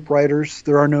no group writers.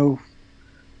 There are no,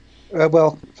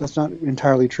 well, that's not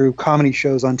entirely true. Comedy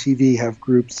shows on TV have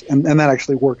groups, and that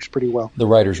actually works pretty well. The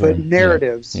writers' room. But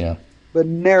narratives, but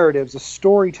narratives, a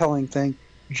storytelling thing,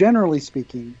 generally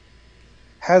speaking,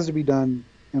 has to be done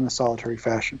in a solitary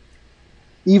fashion.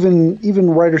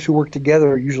 Even writers who work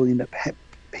together usually end up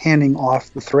handing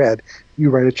off the thread.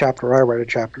 You write a chapter, I write a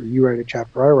chapter. You write a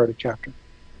chapter, I write a chapter.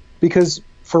 Because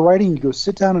for writing, you go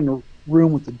sit down in a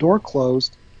room with the door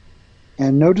closed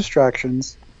and no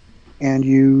distractions, and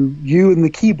you and the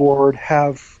keyboard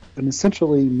have an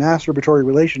essentially masturbatory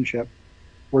relationship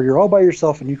where you're all by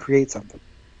yourself and you create something.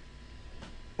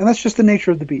 And that's just the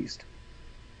nature of the beast.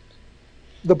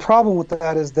 The problem with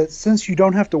that is that since you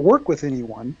don't have to work with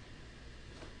anyone,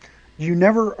 you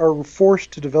never are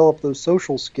forced to develop those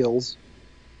social skills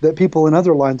that people in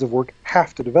other lines of work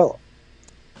have to develop.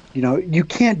 You know, you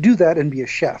can't do that and be a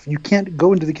chef. You can't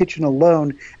go into the kitchen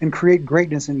alone and create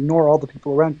greatness and ignore all the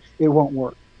people around. It won't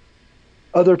work.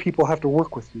 Other people have to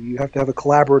work with you. You have to have a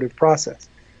collaborative process.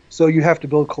 So you have to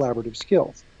build collaborative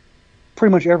skills.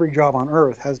 Pretty much every job on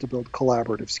earth has to build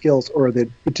collaborative skills or that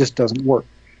it just doesn't work.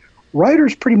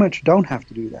 Writers pretty much don't have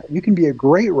to do that. You can be a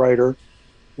great writer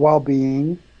while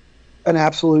being an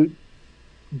absolute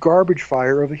garbage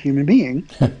fire of a human being.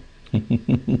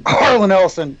 Harlan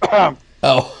Ellison.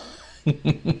 Oh.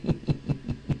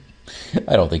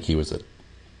 I don't think he was a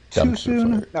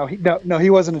dumpster fire. No, he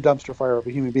wasn't a dumpster fire of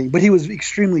a human being, but he was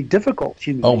extremely difficult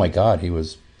human being. Oh my God, he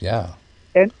was, yeah.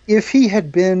 And if he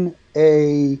had been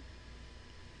the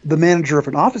manager of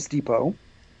an Office Depot,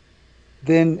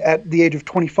 then at the age of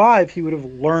 25, he would have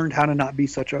learned how to not be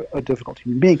such a difficult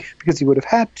human being because he would have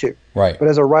had to. Right. But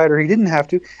as a writer, he didn't have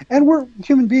to. And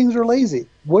human beings are lazy.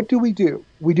 What do? We do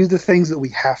the things that we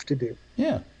have to do.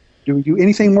 Yeah. Do we do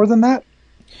anything more than that?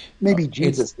 Maybe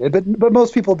Jesus did, but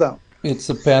most people don't. It's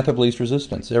the path of least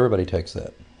resistance. Everybody takes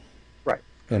that. Right.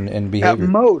 And behavior.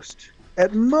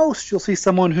 At most, you'll see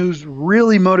someone who's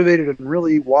really motivated and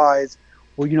really wise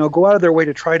will, go out of their way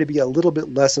to try to be a little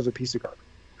bit less of a piece of garbage.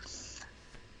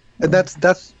 And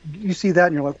that's you see that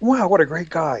and you're like, wow, what a great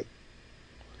guy.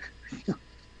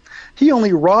 He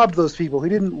only robbed those people. He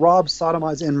didn't rob,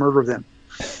 sodomize, and murder them.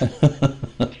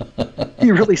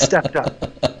 He really stepped up.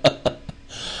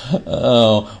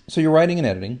 Oh, so you're writing and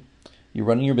editing. You're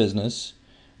running your business.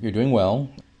 You're doing well.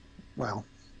 Well,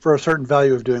 for a certain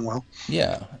value of doing well.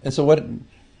 Yeah. And so what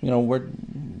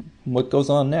goes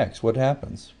on next? What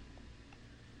happens?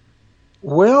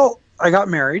 Well, I got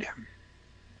married.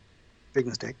 Big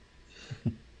mistake.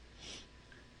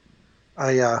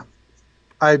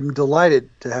 I'm delighted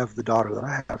to have the daughter that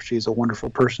I have. She's a wonderful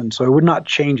person, so I would not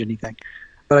change anything.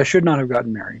 But I should not have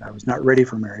gotten married. I was not ready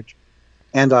for marriage.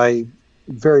 And I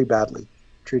very badly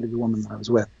treated the woman that I was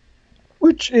with,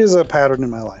 which is a pattern in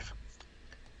my life.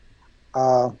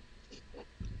 And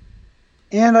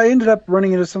I ended up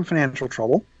running into some financial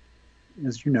trouble,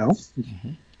 as you know.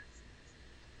 Mm-hmm.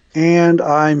 And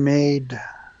I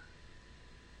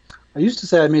used to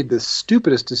say I made the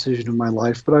stupidest decision of my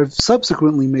life, but I've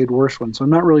subsequently made worse ones, so I'm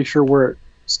not really sure where it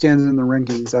stands in the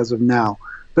rankings as of now.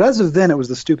 But as of then, it was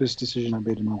the stupidest decision I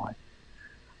made in my life.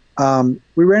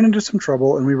 We ran into some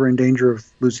trouble, and we were in danger of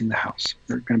losing the house.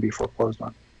 They're going to be foreclosed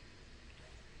on.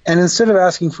 And instead of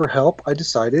asking for help, I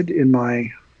decided in my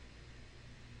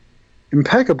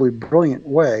impeccably brilliant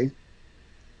way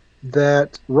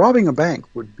that robbing a bank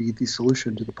would be the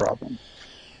solution to the problem.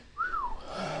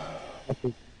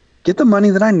 Get the money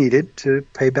that I needed to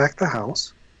pay back the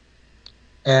house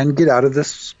and get out of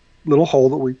this little hole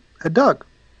that we had dug.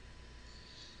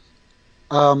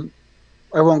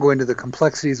 I won't go into the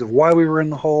complexities of why we were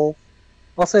in the hole.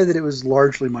 I'll say that it was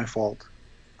largely my fault.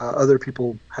 Other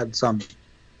people had some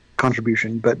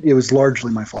contribution, but it was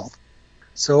largely my fault.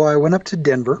 So I went up to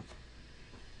Denver.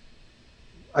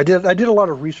 I did a lot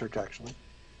of research, actually.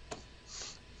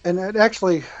 And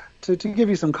actually, to give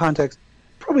you some context,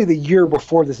 probably the year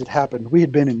before this had happened, we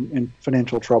had been in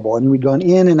financial trouble, and we'd gone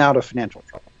in and out of financial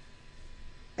trouble.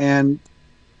 And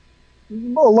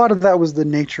a lot of that was the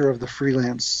nature of the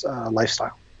freelance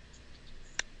lifestyle.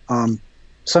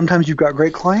 Sometimes you've got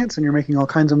great clients and you're making all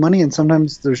kinds of money, and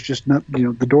sometimes there's just not,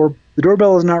 the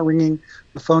doorbell is not ringing,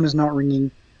 the phone is not ringing,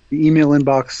 the email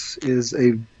inbox is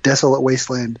a desolate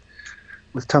wasteland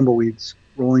with tumbleweeds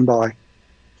rolling by.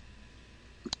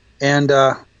 And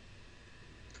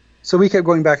so we kept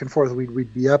going back and forth.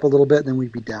 We'd be up a little bit, then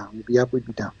we'd be down. We'd be up, we'd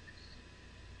be down.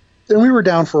 Then we were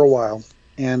down for a while,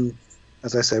 and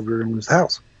as I said, we were going to lose the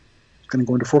house. It's going to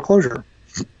go into foreclosure.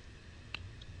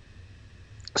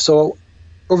 So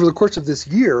over the course of this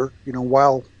year,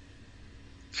 while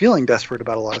feeling desperate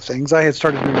about a lot of things, I had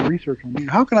started doing research on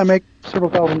how can I make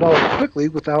several $1,000s quickly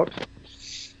without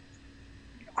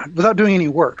doing any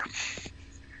work.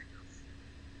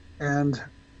 And,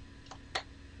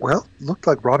 well, it looked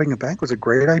like robbing a bank was a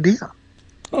great idea.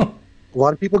 Huh. A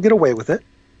lot of people get away with it.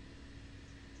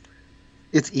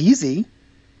 It's easy.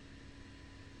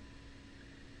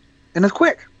 And it's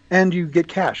quick. And you get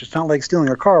cash. It's not like stealing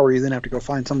a car where you then have to go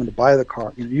find someone to buy the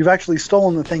car. You've actually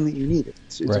stolen the thing that you needed.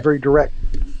 It's right. Very direct.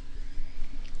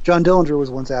 John Dillinger was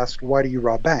once asked, why do you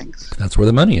rob banks? That's where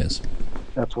the money is.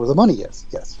 That's where the money is,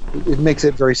 yes. It makes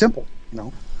it very simple,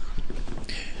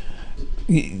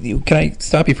 Can I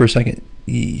stop you for a second?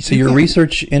 So your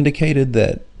research indicated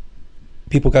that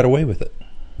people got away with it.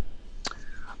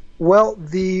 Well,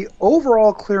 the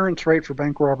overall clearance rate for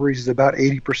bank robberies is about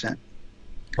 80%.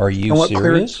 Are you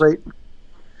serious?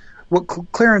 What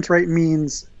clearance rate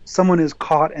means someone is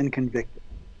caught and convicted.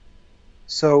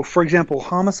 So, for example,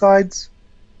 homicides,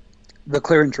 the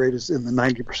clearance rate is in the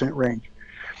 90% range.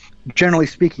 Generally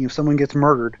speaking, if someone gets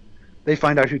murdered, they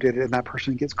find out who did it, and that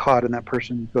person gets caught, and that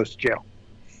person goes to jail.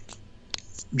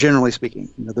 Generally speaking,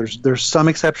 there's some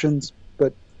exceptions,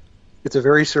 but it's a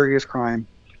very serious crime.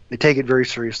 They take it very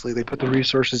seriously. They put the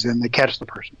resources in. They catch the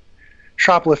person.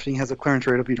 Shoplifting has a clearance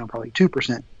rate of probably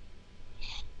 2%.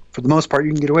 For the most part,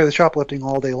 you can get away with shoplifting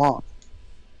all day long.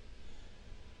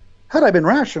 Had I been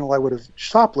rational, I would have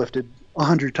shoplifted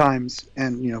 100 times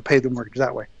and paid the mortgage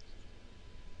that way,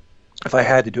 if I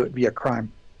had to do it via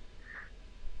crime.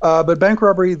 But bank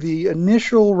robbery, the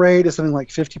initial rate is something like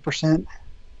 50%.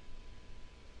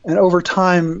 And over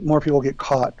time, more people get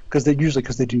caught because they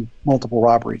do multiple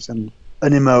robberies. And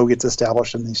an MO gets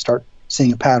established and they start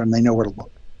seeing a pattern, they know where to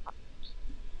look.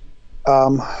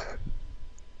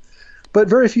 But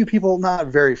very few people, not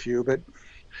very few, but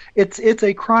it's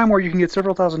a crime where you can get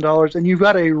several $1,000s and you've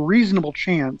got a reasonable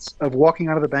chance of walking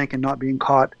out of the bank and not being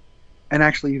caught and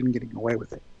actually even getting away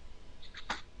with it.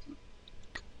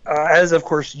 As, of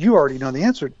course, you already know the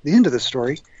answer, the end of this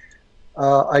story.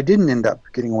 I didn't end up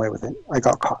getting away with it. I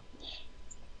got caught.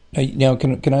 Now,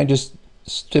 can I just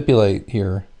stipulate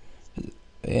here,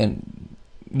 and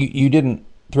you didn't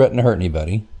threaten to hurt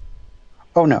anybody?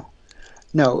 Oh, no.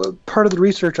 No, part of the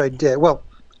research I did, well,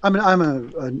 I'm a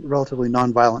relatively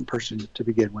nonviolent person to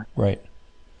begin with. Right.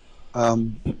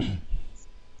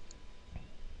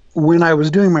 When I was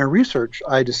doing my research,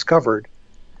 I discovered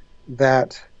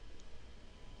that,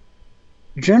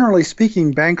 generally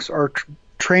speaking, banks are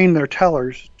train their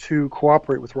tellers to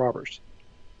cooperate with robbers,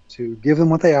 to give them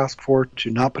what they ask for, to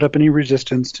not put up any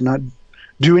resistance, to not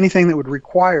do anything that would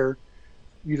require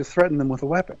you to threaten them with a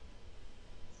weapon.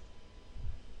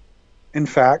 In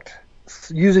fact,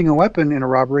 using a weapon in a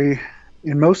robbery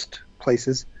in most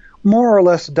places more or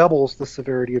less doubles the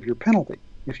severity of your penalty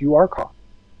if you are caught,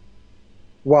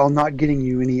 while not getting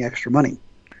you any extra money.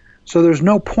 So there's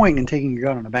no point in taking your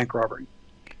gun on a bank robbery.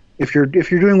 If you're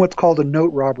doing what's called a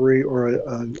note robbery or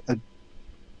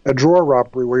a drawer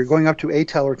robbery, where you're going up to a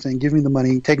teller saying, "Give me the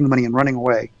money," taking the money and running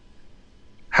away,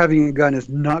 having a gun is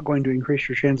not going to increase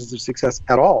your chances of success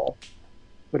at all,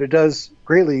 but it does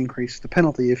greatly increase the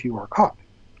penalty if you are caught.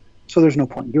 So there's no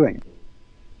point in doing it.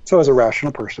 So as a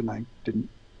rational person, I didn't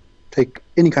take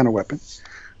any kind of weapon.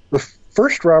 The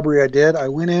first robbery I did, I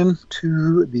went in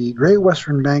to the Great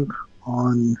Western Bank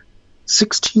on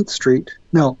 18th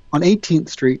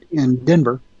Street in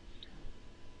Denver,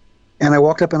 and I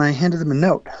walked up and I handed them a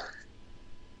note.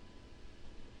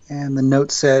 And the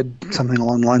note said something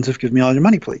along the lines of, "Give me all your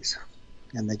money, please."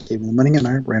 And they gave me the money and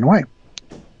I ran away.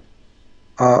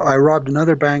 I robbed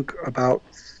another bank about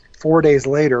 4 days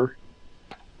later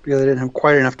because I didn't have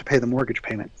quite enough to pay the mortgage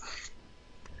payment.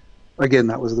 Again,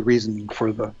 that was the reason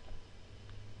for the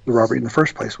robbery in the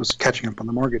first place, was catching up on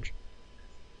the mortgage.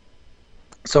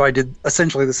 So I did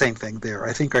essentially the same thing there.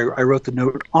 I think I wrote the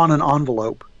note on an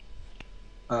envelope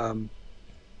and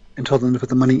told them to put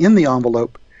the money in the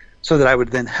envelope so that I would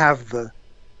then have the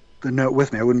note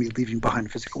with me. I wouldn't be leaving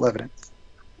behind physical evidence.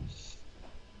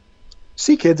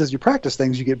 See, kids, as you practice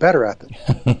things, you get better at them.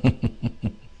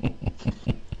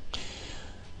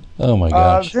 Oh, my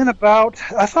gosh. Then I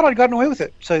thought I'd gotten away with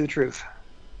it, to tell you the truth.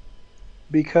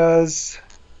 Because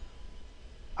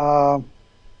I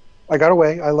got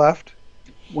away, I left,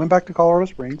 went back to Colorado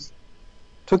Springs,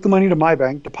 took the money to my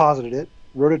bank, deposited it,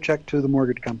 wrote a check to the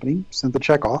mortgage company, sent the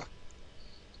check off,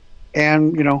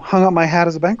 and, hung up my hat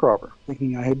as a bank robber,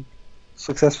 thinking I had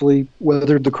successfully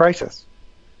weathered the crisis.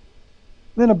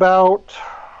 Then I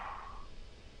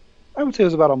would say it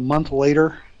was about a month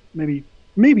later, maybe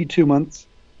 2 months,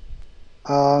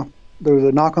 there was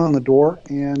a knock on the door,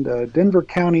 and a Denver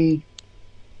County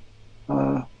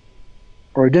or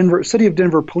a City of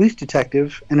Denver police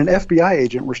detective and an FBI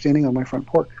agent were standing on my front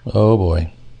porch. Oh,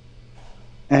 boy.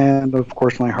 And, of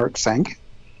course, my heart sank.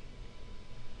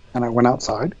 And I went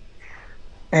outside.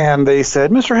 And they said,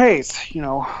 "Mr. Hayes,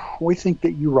 we think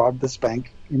that you robbed this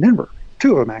bank in Denver."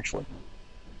 2 of them, actually.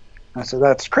 I said,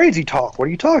 "That's crazy talk. What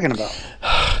are you talking about?"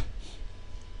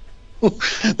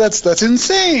 That's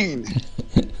insane.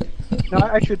 Now,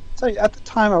 I should say, at the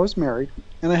time I was married,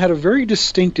 and I had a very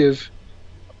distinctive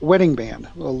wedding band,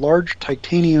 a large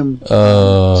titanium.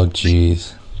 Oh,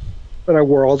 jeez. That I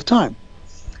wore all the time.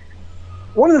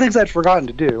 One of the things I'd forgotten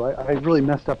to do, I really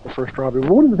messed up the first robbery,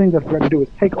 but one of the things I forgot to do was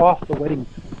take off the wedding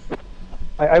band.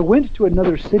 I went to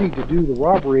another city to do the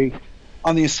robbery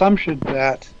on the assumption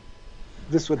that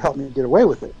this would help me get away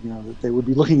with it, that they would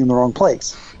be looking in the wrong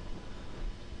place.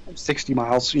 60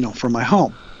 miles, from my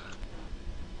home.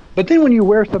 But then when you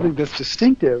wear something that's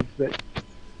distinctive,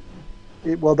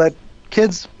 that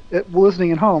kids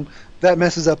listening at home, that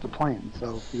messes up the plan.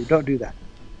 So you don't do that.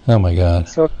 Oh, my God.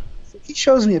 So he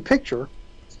shows me a picture.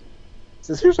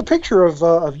 Says, "Here's a picture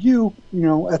of you,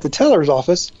 at the teller's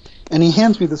office," and he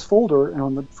hands me this folder, and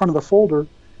on the front of the folder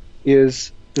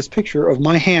is this picture of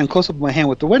my hand, close up of my hand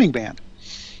with the wedding band.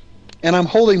 And I'm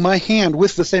holding my hand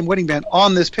with the same wedding band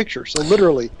on this picture. So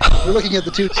literally, you're looking at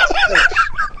the two.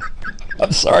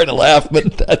 I'm sorry to laugh,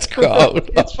 but that's cool.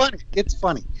 It's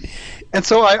funny. And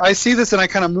so I see this, and I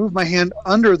kind of move my hand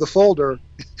under the folder,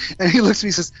 and he looks at me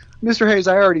and says, "Mr. Hayes,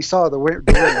 I already saw the ring.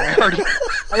 I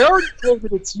already know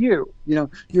that it's you.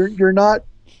 You're not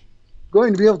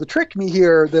going to be able to trick me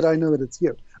here that I know that it's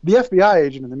you." The FBI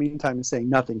agent, in the meantime, is saying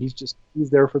nothing. He's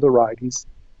there for the ride. He's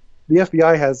the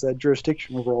FBI has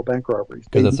jurisdiction over all bank robberies.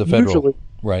 Because that's a federal,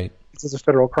 right? It's a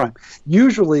federal crime.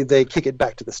 Usually they kick it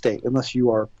back to the state unless you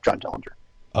are John Dillinger.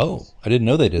 Oh, I didn't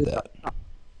know they did that.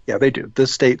 Yeah, they do. The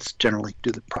states generally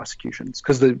do the prosecutions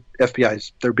because the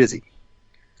FBI's, they're busy.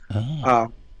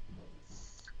 Oh.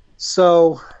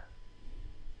 So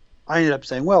I ended up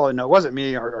saying, well, no, it wasn't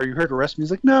me. Are you here to arrest me?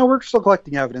 He's like, no, we're still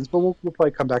collecting evidence, but we'll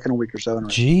probably come back in a week or so.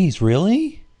 Jeez,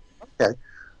 really? Okay.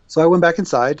 So I went back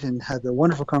inside and had a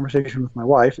wonderful conversation with my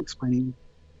wife explaining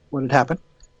what had happened.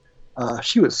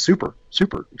 She was super,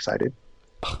 super excited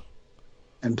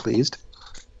and pleased.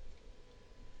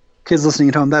 Kids listening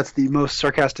at home, that's the most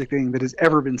sarcastic thing that has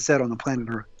ever been said on the planet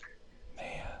Earth.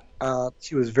 Man.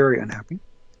 She was very unhappy.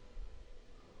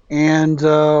 And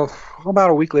about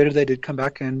a week later, they did come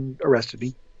back and arrested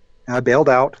me. I bailed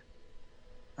out.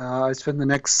 I spent the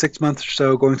next 6 months or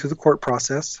so going through the court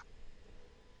process.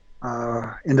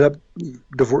 Ended up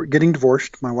getting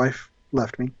divorced. My wife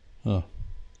left me. Oh.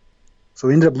 So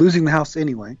we ended up losing the house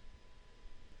anyway.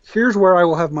 Here's where I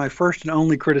will have my first and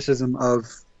only criticism of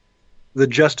the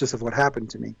justice of what happened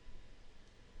to me.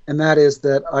 And that is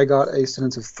that I got a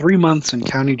sentence of 3 months in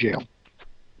county jail.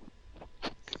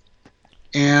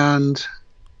 And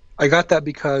I got that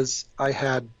because I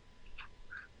had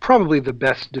probably the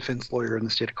best defense lawyer in the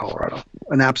state of Colorado,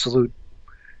 an absolute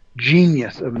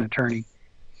genius of an attorney.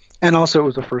 And also it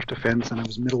was a first offense, and I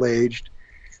was middle-aged.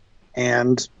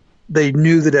 And they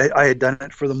knew that I had done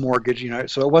it for the mortgage,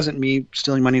 so it wasn't me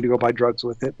stealing money to go buy drugs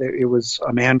with it. It was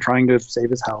a man trying to save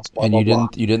his house. Blah, and blah,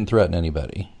 you didn't threaten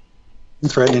anybody.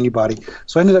 Didn't threaten anybody.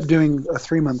 So I ended up doing a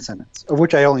 3-month sentence, of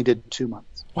which I only did 2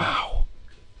 months. Wow.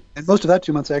 And most of that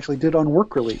 2 months I actually did on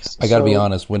work release. I got to be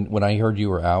honest. When I heard you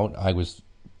were out, I was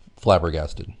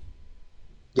flabbergasted.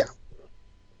 Yeah.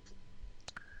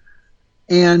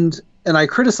 And I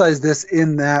criticized this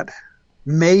in that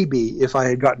maybe if I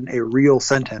had gotten a real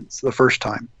sentence the first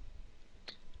time,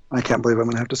 I can't believe I'm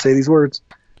going to have to say these words,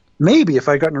 maybe if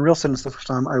I had gotten a real sentence the first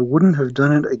time, I wouldn't have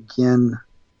done it again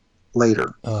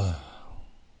later.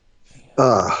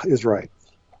 Is right.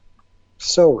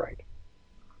 So right.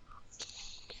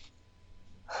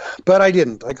 But I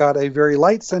didn't. I got a very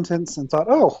light sentence and thought,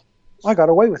 oh, I got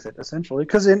away with it, essentially.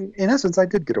 Because in essence, I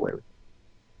did get away with it.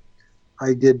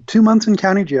 I did 2 months in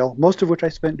county jail, most of which I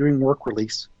spent doing work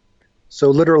release. So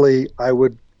literally, I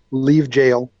would leave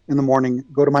jail in the morning,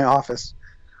 go to my office,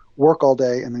 work all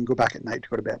day, and then go back at night to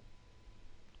go to bed.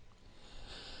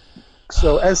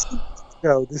 So as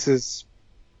go, this is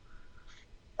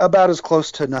about as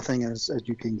close to nothing as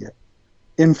you can get.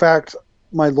 In fact,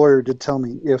 my lawyer did tell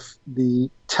me if the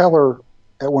teller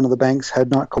at one of the banks had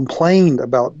not complained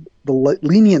about the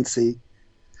leniency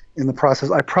in the process,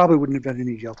 I probably wouldn't have done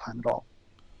any jail time at all.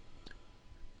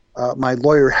 My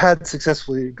lawyer had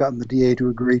successfully gotten the DA to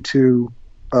agree to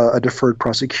a deferred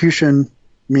prosecution,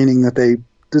 meaning that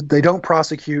they don't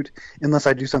prosecute unless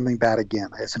I do something bad again.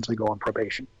 I essentially go on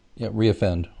probation. Yeah,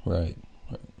 reoffend, right.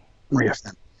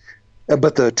 Reoffend.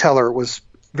 But the teller was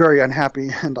very unhappy,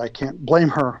 and I can't blame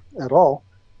her at all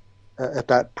at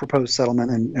that proposed settlement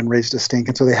and raised a stink,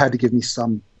 and so they had to give me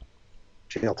some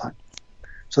jail time.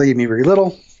 So they gave me very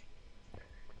little,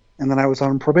 and then I was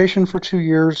on probation for 2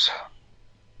 years.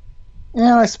 And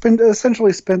I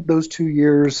essentially spent those 2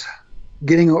 years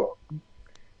getting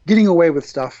away with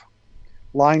stuff,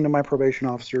 lying to my probation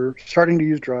officer, starting to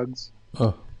use drugs,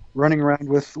 running around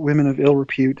with women of ill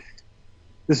repute.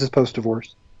 This is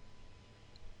post-divorce.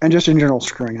 And just in general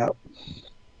screwing up.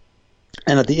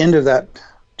 And at the end of that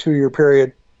 2-year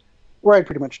period, where I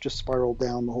pretty much just spiraled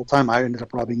down the whole time, I ended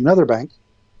up robbing another bank.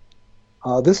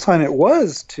 This time it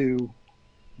was to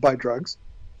buy drugs.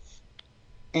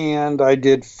 And I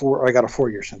got a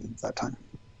 4-year sentence that time.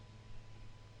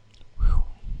 Whew.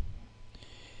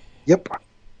 Yep.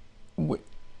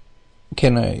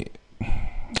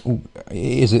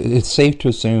 It's safe to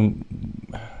assume,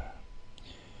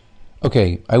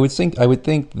 okay, I would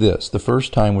think this, the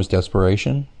first time was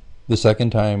desperation. The second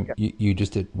time, you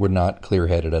just were not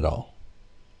clear-headed at all.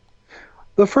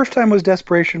 The first time was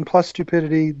desperation plus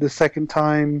stupidity. The second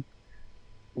time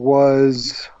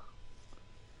was...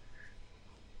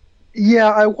 Yeah,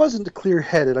 I wasn't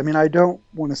clear-headed. I mean, I don't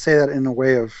want to say that in a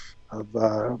way of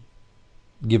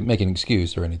make an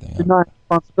excuse or anything. Not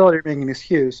responsibility or making an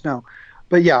excuse, no.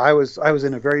 But yeah, I was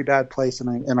in a very bad place,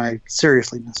 and I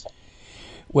seriously missed it.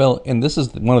 Well, and this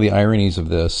is one of the ironies of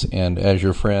this, and as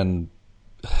your friend,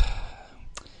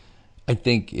 I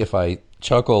think if I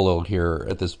chuckle a little here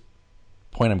at this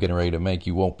point I'm getting ready to make,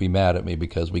 you won't be mad at me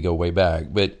because we go way back.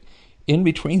 But in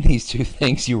between these two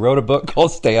things, you wrote a book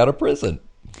called Stay Out of Prison.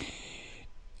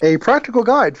 A practical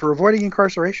guide for avoiding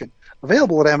incarceration.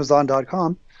 Available at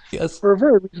Amazon.com. Yes. for a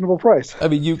very reasonable price. I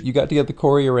mean, you got to get the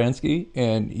Corey Aransky,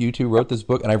 and you two wrote this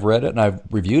book, and I've read it and I've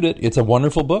reviewed it. It's a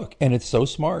wonderful book, and it's so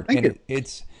smart, Thank and you.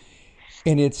 it's.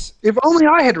 If only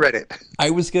I had read it. I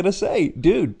was gonna say,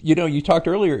 dude, you talked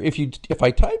earlier. If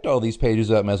I typed all these pages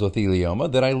about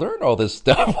mesothelioma, then I learned all this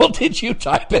stuff. Well, did you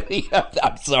type any?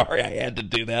 I'm sorry, I had to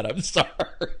do that. I'm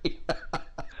sorry.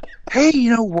 Hey, you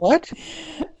know what?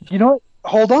 You know what?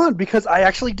 Hold on, because I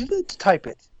actually didn't type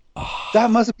it.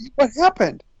 That must be what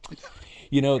happened.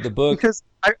 The book. Because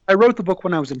I wrote the book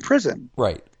when I was in prison.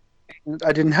 Right.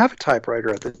 I didn't have a typewriter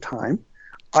at the time.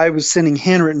 I was sending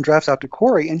handwritten drafts out to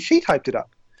Corey, and she typed it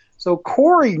up. So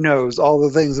Corey knows all the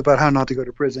things about how not to go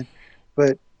to prison,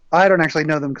 but I don't actually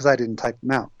know them because I didn't type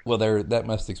them out. Well, that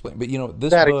must explain. But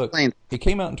this That book, explains. it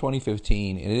came out in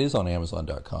 2015, and it is on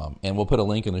Amazon.com, and we'll put a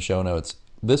link in the show notes.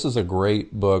 This is a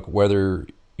great book, whether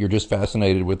you're just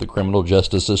fascinated with the criminal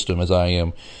justice system, as I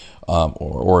am,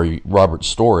 or Robert's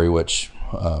story, which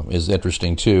is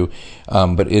interesting too.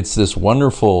 But it's this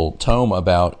wonderful tome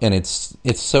about, and it's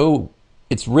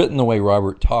written the way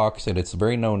Robert talks, and it's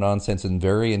very no nonsense and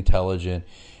very intelligent.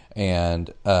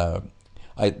 And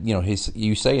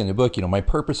you say in the book, my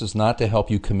purpose is not to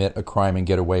help you commit a crime and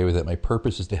get away with it. My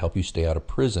purpose is to help you stay out of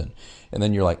prison. And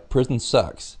then you're like, prison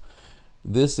sucks.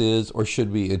 This is or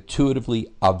should be intuitively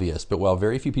obvious, but while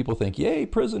very few people think, yay,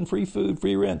 prison, free food,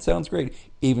 free rent, sounds great,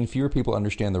 even fewer people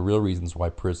understand the real reasons why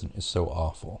prison is so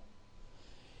awful.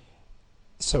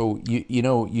 So,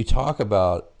 you talk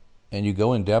about, and you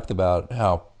go in depth about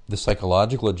how the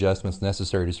psychological adjustments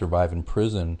necessary to survive in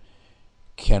prison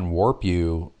can warp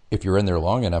you if you're in there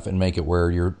long enough and make it where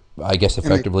you're, I guess,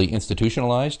 effectively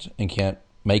institutionalized and can't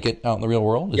make it out in the real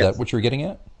world. Is Yes. that what you're getting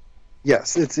at?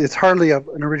 Yes, it's hardly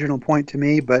an original point to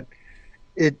me, but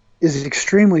it is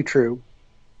extremely true.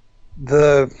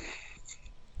 The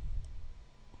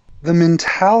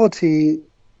mentality,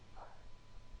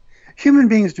 human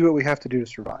beings do what we have to do to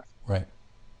survive. Right.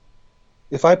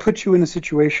 If I put you in a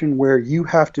situation where you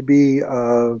have to be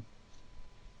a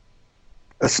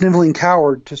sniveling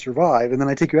coward to survive, and then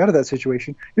I take you out of that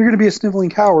situation, you're going to be a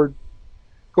sniveling coward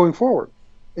going forward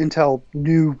until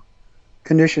new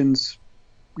conditions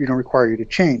require you to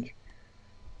change.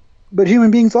 But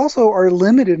human beings also are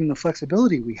limited in the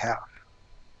flexibility we have.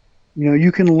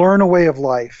 You can learn a way of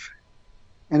life,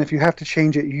 and if you have to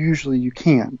change it, usually you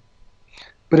can.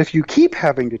 But if you keep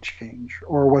having to change,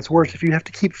 or what's worse, if you have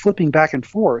to keep flipping back and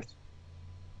forth,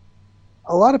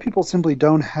 a lot of people simply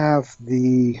don't have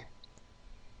the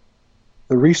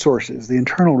resources, the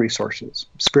internal resources,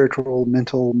 spiritual,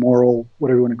 mental, moral,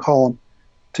 whatever you want to call them,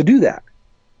 to do that.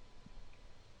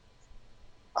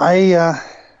 I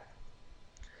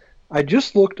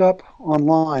just looked up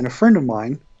online, a friend of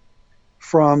mine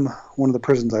from one of the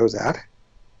prisons I was at,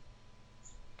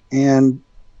 and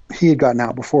he had gotten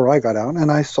out before I got out,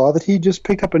 and I saw that he just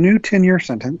picked up a new 10-year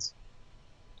sentence.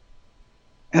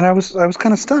 And I was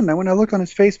kind of stunned. I went and I looked on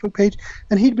his Facebook page,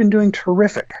 and he'd been doing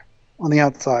terrific on the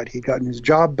outside. He'd gotten his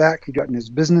job back. He'd gotten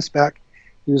his business back.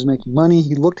 He was making money.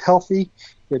 He looked healthy.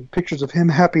 He had pictures of him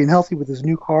happy and healthy with his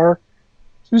new car.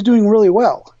 He was doing really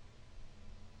well.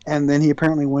 And then he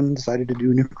apparently went and decided to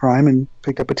do a new crime and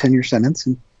picked up a 10-year sentence.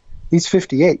 And he's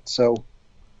 58, so...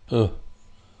 Ugh.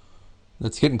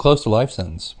 That's getting close to life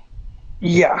sentence.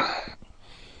 Yeah.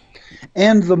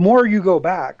 And the more you go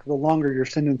back, the longer your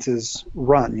sentences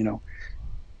run,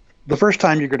 The first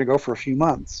time you're going to go for a few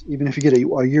months. Even if you get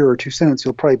a year or two sentence,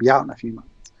 you'll probably be out in a few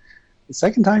months. The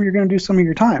second time, you're going to do some of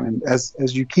your time. And as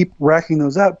you keep racking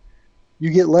those up, you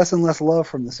get less and less love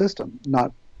from the system.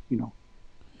 Not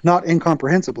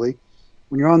incomprehensibly.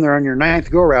 When you're on there on your 9th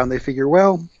go-around, they figure,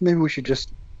 well, maybe we should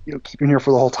just keep him here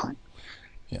for the whole time.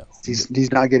 Yeah.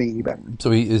 He's not getting any better.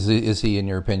 So is he, in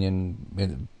your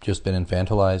opinion, just been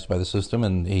infantilized by the system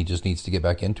and he just needs to get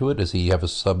back into it? Does he have a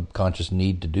subconscious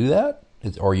need to do that?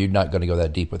 Or are you not going to go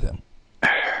that deep with him?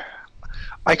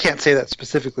 I can't say that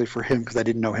specifically for him because I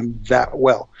didn't know him that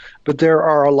well. But there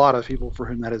are a lot of people for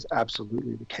whom that is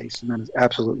absolutely the case, and that is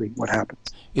absolutely what happens.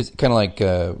 It's kind of like,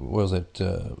 what was it,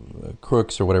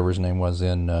 Crooks or whatever his name was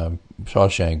in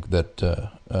Shawshank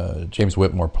that James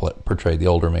Whitmore portrayed, the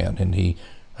older man, and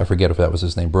I forget if that was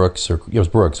his name, Brooks, or it was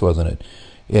Brooks, wasn't it?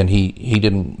 And he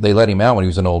didn't, they let him out when he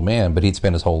was an old man, but he'd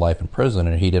spent his whole life in prison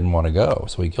and he didn't want to go,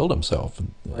 so he killed himself.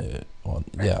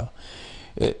 Yeah.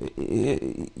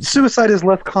 Suicide is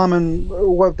less common.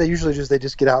 What they usually do is they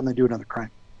just get out and they do another crime.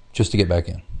 Just to get back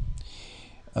in.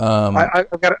 I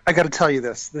got to tell you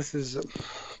this.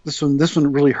 This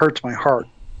one really hurts my heart.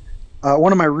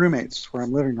 One of my roommates, where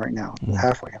I'm living right now, the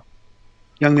halfway house,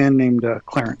 young man named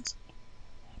Clarence.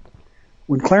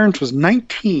 When Clarence was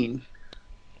 19,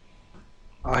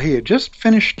 He had just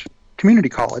finished community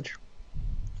college,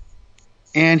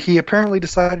 and he apparently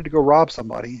decided to go rob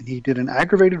somebody, and he did an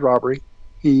aggravated robbery.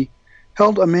 He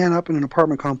held a man up in an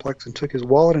apartment complex and took his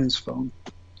wallet and his phone.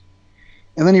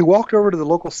 And then he walked over to the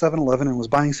local 7-Eleven and was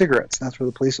buying cigarettes. That's where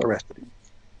the police arrested him.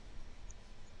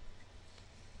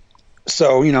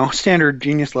 So, standard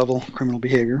genius level criminal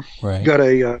behavior. Right. He got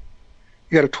a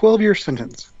 12-year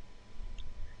sentence.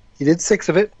 He did 6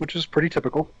 of it, which is pretty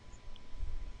typical.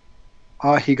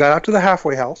 He got out to the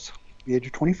halfway house at the age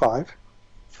of 25.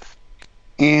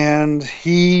 And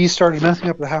he started messing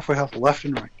up the halfway house left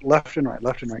and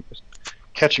right, just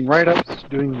catching write-ups,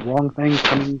 doing the wrong things,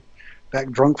 coming back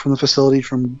drunk from the facility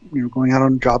from going out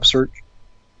on a job search.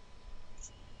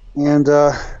 And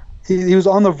he was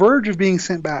on the verge of being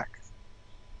sent back.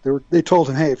 They told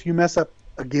him, hey, if you mess up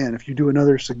again, if you do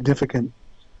another significant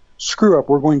screw-up,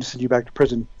 we're going to send you back to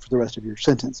prison for the rest of your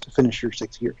sentence to finish your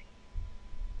 6 years.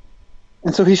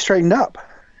 And so he straightened up.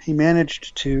 He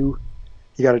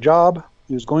got a job.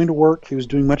 He was going to work. He was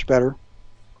doing much better.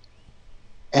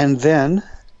 And then,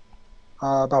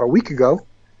 about a week ago,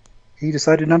 he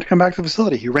decided not to come back to the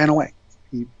facility. He ran away,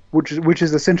 which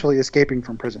is essentially escaping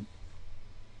from prison.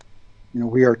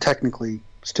 We are technically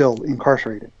still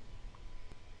incarcerated.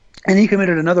 And he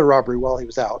committed another robbery while he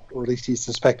was out, or at least he's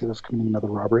suspected of committing another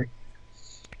robbery.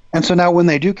 And so now when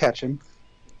they do catch him,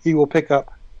 he will pick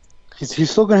up. He's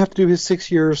still going to have to do his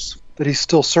 6 years that he's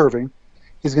still serving.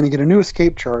 He's going to get a new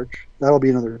escape charge. That'll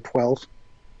be another 12.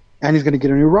 And he's going to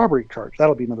get a new robbery charge.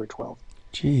 That'll be another 12.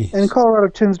 Jeez. And Colorado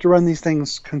tends to run these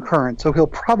things concurrent, so he'll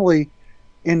probably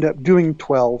end up doing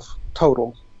 12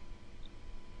 total.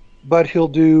 But he'll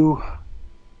do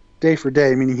day for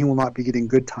day, meaning he will not be getting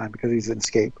good time because he's an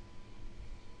escape.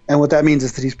 And what that means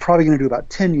is that he's probably going to do about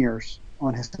 10 years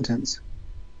on his sentence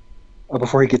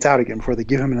before he gets out again, before they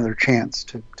give him another chance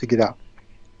to get out.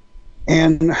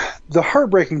 And the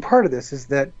heartbreaking part of this is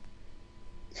that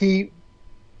he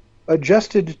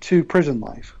adjusted to prison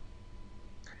life.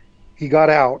 He got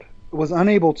out, was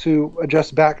unable to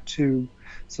adjust back to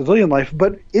civilian life,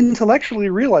 but intellectually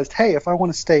realized, hey, if I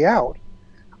want to stay out,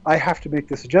 I have to make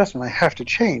this adjustment. I have to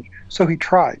change. So he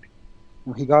tried.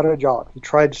 He got a job. He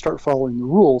tried to start following the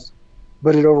rules,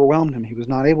 but it overwhelmed him. He was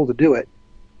not able to do it.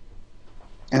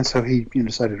 And so he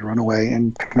decided to run away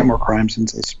and commit more crimes.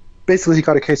 And basically he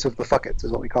got a case of the fuck-its,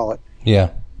 is what we call it. Yeah.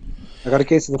 I got a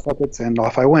case of the fuck-its, and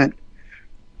off I went.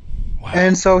 Wow.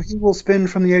 And so he will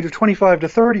spend from the age of 25 to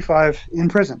 35 in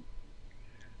prison.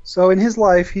 So in his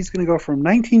life, he's going to go from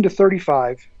 19 to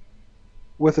 35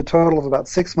 with a total of about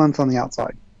 6 months on the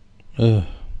outside. Ugh.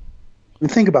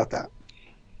 And think about that.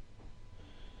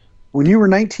 When you were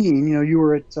 19, you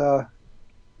were at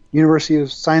University of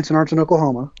Science and Arts in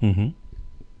Oklahoma. Mm-hmm.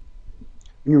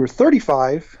 When you were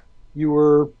 35, you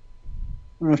were, I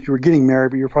don't know if you were getting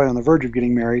married, but you were probably on the verge of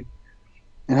getting married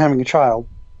and having a child.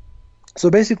 So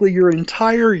basically your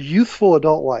entire youthful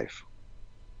adult life,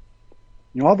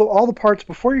 all the parts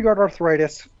before you got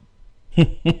arthritis,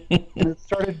 and it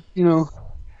started,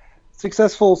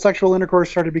 successful sexual intercourse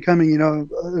started becoming,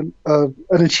 an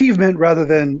achievement rather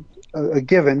than a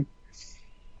given.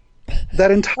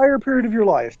 That entire period of your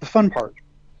life, the fun part,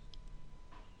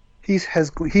 he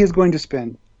is going to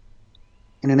spend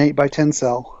in an 8x10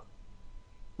 cell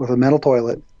with a metal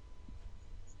toilet,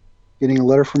 getting a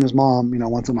letter from his mom,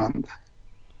 once a month,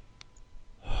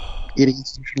 eating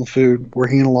institutional food,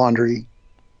 working in a laundry,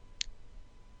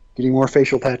 getting more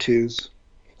facial tattoos,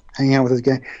 hanging out with his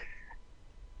gang.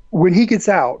 When he gets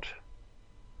out,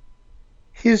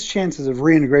 his chances of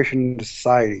reintegration into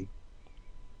society,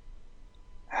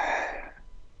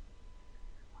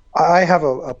 I have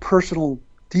a personal,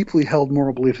 deeply held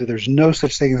moral belief that there's no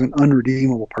such thing as an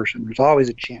unredeemable person. There's always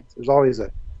a chance. There's always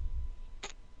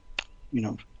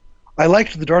I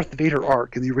liked the Darth Vader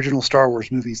arc in the original Star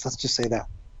Wars movies. Let's just say that.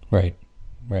 Right.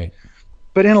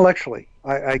 But intellectually,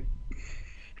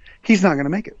 he's not going to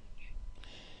make it.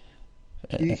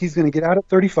 He's going to get out at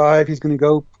 35. He's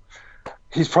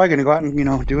probably going to go out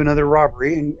and, do another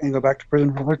robbery and go back to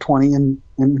prison for another 20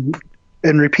 and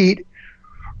repeat,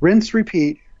 rinse,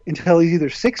 repeat until he's either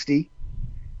 60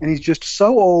 and he's just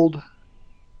so old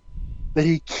that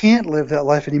he can't live that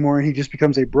life anymore and he just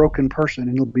becomes a broken person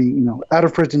and he'll be, out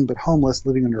of prison but homeless,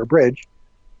 living under a bridge,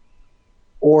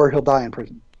 or he'll die in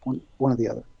prison, one or the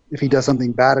other, if he does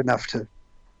something bad enough to.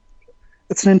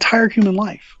 It's an entire human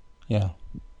life. Yeah.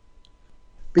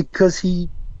 Because he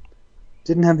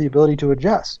didn't have the ability to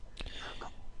adjust.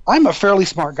 I'm a fairly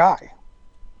smart guy.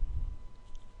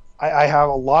 I have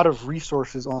a lot of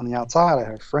resources on the outside. I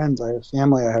have friends, I have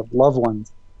family, I have loved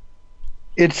ones.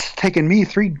 It's taken me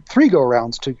three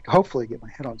go-rounds to hopefully get my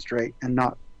head on straight and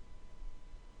not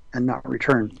and not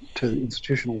return to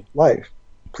institutional life.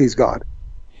 Please God.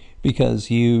 Because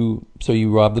you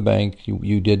robbed the bank,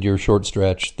 you did your short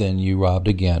stretch, then you robbed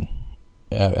again.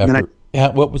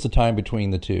 What was the time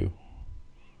between the two?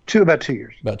 About 2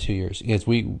 years. About 2 years. Yes,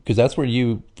 because that's where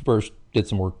you first did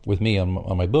some work with me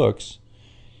on my books,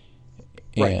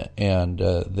 Right. And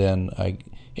then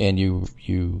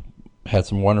you had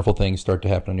some wonderful things start to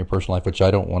happen in your personal life, which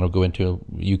I don't want to go into.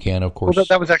 You can, of course. Well,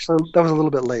 that was a little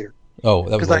bit later. Oh,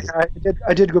 that was Because later.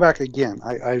 I did go back again.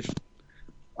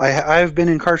 I've been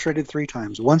incarcerated 3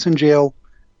 times. Once in jail,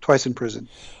 twice in prison.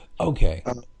 Okay.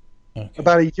 Okay.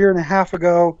 About a year and a half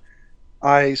ago,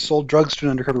 I sold drugs to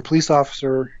an undercover police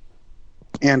officer,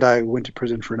 and I went to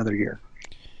prison for another year.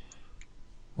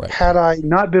 Right. Had I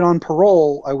not been on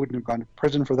parole, I wouldn't have gone to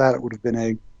prison for that. It would have been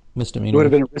a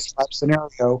Misdemeanor. risk slap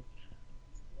scenario.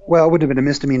 Well, it wouldn't have been a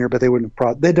misdemeanor, but they wouldn't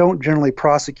have they don't generally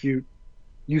prosecute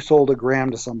you sold a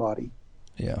gram to somebody.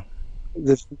 Yeah.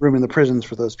 There's room in the prisons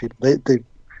for those people. They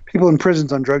people in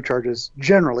prisons on drug charges,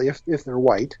 generally, if they're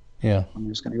white, Yeah. I'm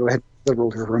just going to go ahead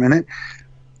liberal here for a minute,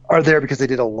 are there because they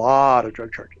did a lot of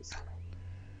drug charges.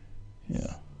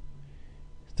 Yeah.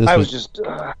 This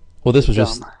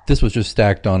was just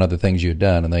stacked on other things you had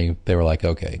done, and they were like,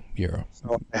 okay, you're.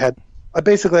 So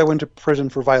I went to prison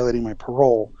for violating my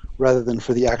parole rather than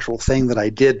for the actual thing that I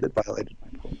did that violated my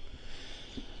parole,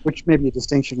 which may be a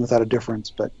distinction without a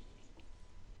difference. But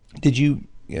Did you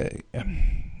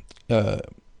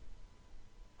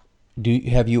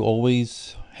have you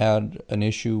always had an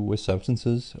issue with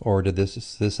substances, or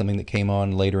is this something that came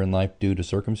on later in life due to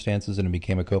circumstances and it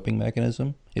became a coping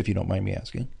mechanism? If you don't mind me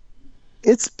asking.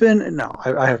 it's been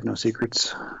I have no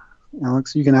secrets,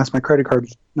 Alex. You can ask my credit card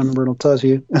number and it'll tell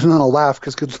you, and then I'll laugh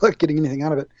because good luck getting anything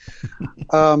out of it.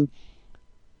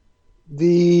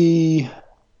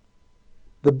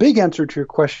 The big answer to your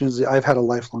question is that I've had a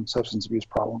lifelong substance abuse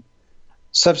problem.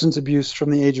 Substance abuse from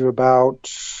the age of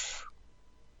about,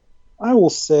 I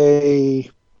will say,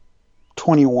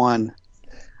 21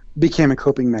 became a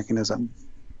coping mechanism.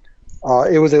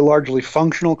 It was a largely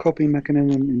functional coping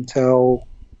mechanism until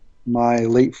my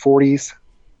late 40s,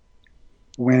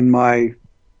 when my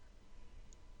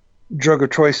drug of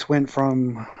choice went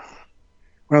from,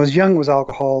 when I was young, it was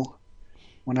alcohol.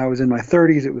 When I was in my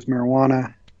 30s, it was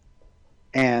marijuana.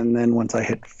 And then once I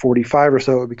hit 45 or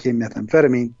so, it became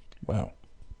methamphetamine. Wow.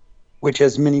 Which,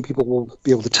 as many people will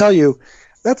be able to tell you,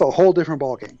 that's a whole different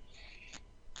ballgame.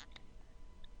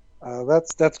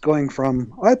 That's going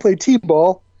from, I played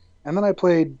t-ball, and then I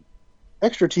played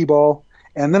extra t-ball,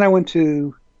 and then I went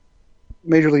to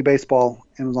Major League Baseball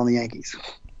and was on the Yankees.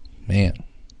 Man.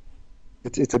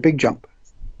 It's a big jump.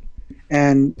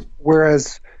 And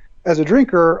whereas as a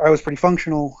drinker, I was pretty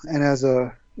functional, and as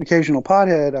a occasional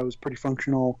pothead, I was pretty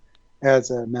functional.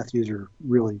 As a meth user,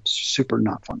 really super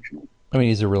not functional. I mean,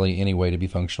 is there really any way to be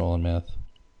functional in meth?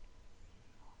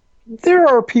 There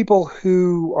are people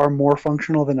who are more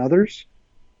functional than others.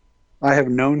 I have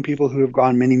known people who have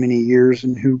gone many, many years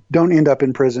and who don't end up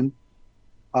in prison.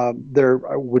 I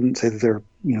wouldn't say that they're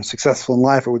successful in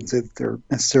life. I wouldn't say that they're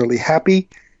necessarily happy,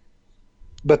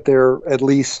 but they're at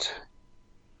least,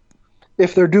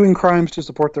 if they're doing crimes to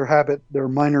support their habit, they're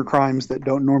minor crimes that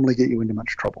don't normally get you into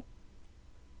much trouble.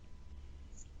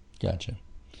 Gotcha.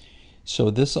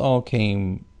 So this all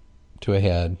came to a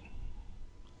head,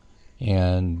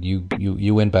 and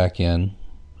you went back in,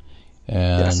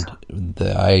 and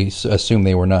Yes. I assume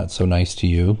they were not so nice to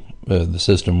you. The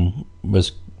system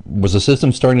was the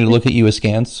system starting to look at you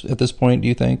askance at this point, do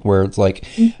you think, where it's like,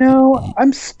 No,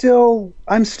 I'm still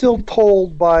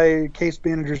told by case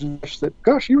managers and such that,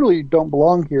 gosh, you really don't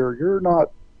belong here. You're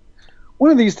not, one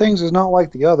of these things is not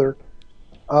like the other.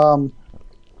 And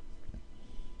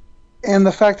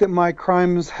the fact that my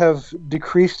crimes have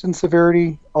decreased in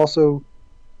severity also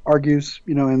argues,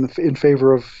 in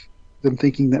favor of them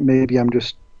thinking that maybe I'm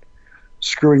just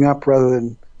screwing up rather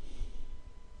than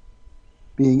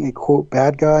being a quote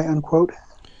bad guy unquote.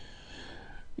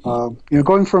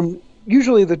 Going from,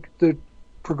 usually the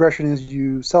progression is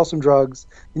you sell some drugs,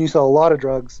 then you sell a lot of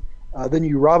drugs, then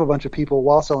you rob a bunch of people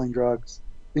while selling drugs,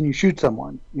 then you shoot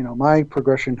someone. My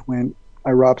progression went,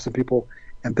 I robbed some people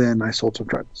and then I sold some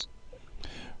drugs.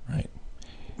 right?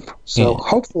 So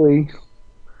hopefully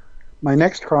my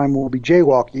next crime will be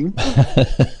jaywalking.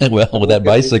 Well, with that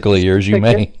bicycle of yours, you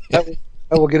may. I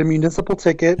will get a municipal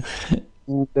ticket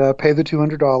and pay the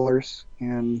 $200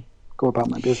 and go about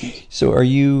my business. So are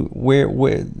you, where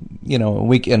we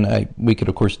could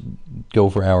of course go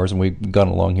for hours, and we've gone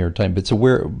along here at time, but so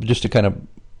where, just to kind of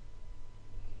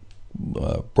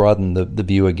broaden the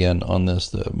view again on this,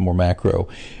 the more macro,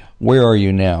 where are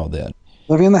you now then?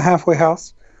 Living in the halfway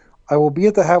house. I will be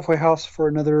at the halfway house for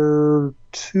another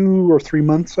 2 or 3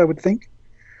 months, I would think.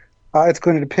 It's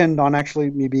going to depend on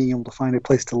actually me being able to find a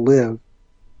place to live,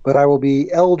 but I will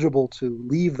be eligible to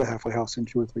leave the halfway house in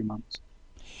 2 or 3 months.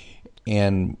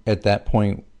 And at that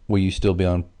point, will you still be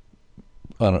At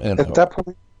that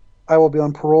point, I will be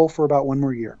on parole for about 1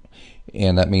 more year.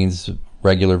 and that means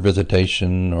regular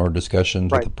visitation or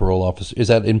discussions with Right. the parole officer? Is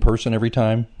that in person every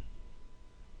time?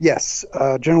 Yes.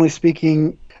 Generally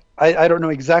speaking, I don't know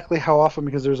exactly how often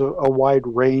because there's a wide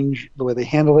range the way they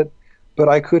handle it, but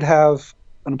I could have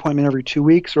an appointment every 2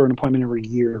 weeks or an appointment every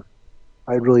year.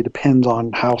 It really depends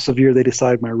on how severe they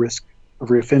decide my risk of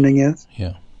reoffending is.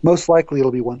 Yeah. Most likely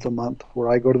it'll be once a month where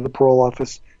I go to the parole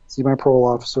office, see my parole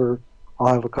officer.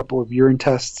 I'll have a couple of urine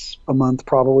tests a month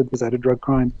probably because I had a drug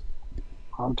crime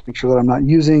to make sure that I'm not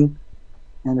using.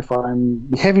 And if I'm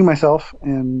behaving myself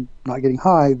and not getting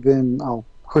high, then I'll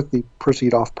quickly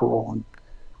proceed off parole. And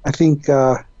I think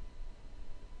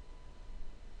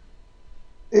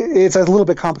it's a little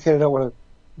bit complicated. I don't want to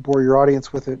bore your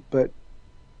audience with it, but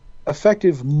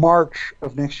effective March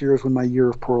of next year is when my year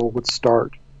of parole would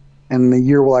start. And the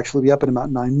year will actually be up in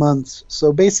about 9 months.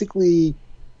 So basically,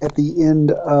 at the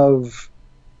end of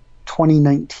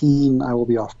 2019, I will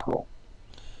be off parole.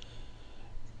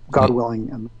 God willing,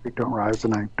 and the creek don't rise,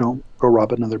 and I don't go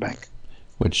rob another bank.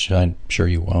 Which I'm sure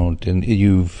you won't. And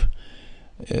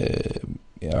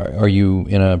are you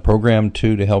in a program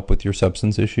too to help with your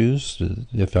substance issues?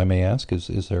 If I may ask,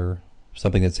 is there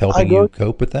something that's helping you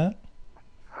cope with that?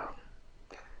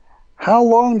 How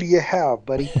long do you have,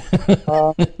 buddy?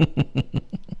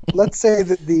 Let's say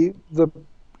that the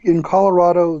in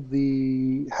Colorado,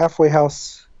 the halfway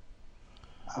house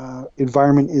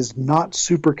environment is not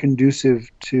super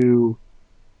conducive to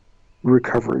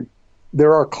recovery.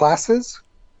 There are classes.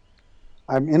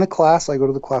 I'm in a class. I go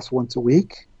to the class once a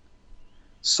week.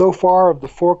 So far, of the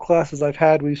 4 classes I've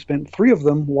had, we've spent 3 of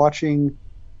them watching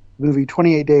the movie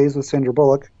 28 Days with Sandra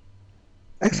Bullock.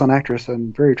 Excellent actress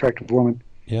and very attractive woman.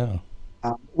 Yeah.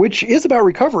 Which is about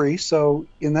recovery, so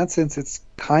in that sense, it's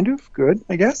kind of good,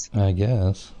 I guess. I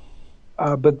guess.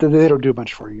 But they don't do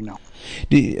much for you, no.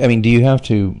 Do you have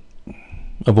to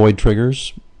avoid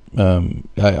triggers?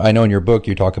 I know in your book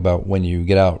you talk about when you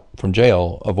get out from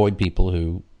jail, avoid people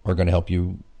who are going to help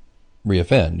you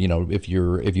reoffend. You know, if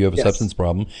you have a Yes. substance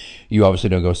problem, you obviously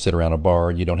don't go sit around a bar.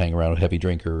 You don't hang around with heavy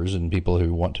drinkers and people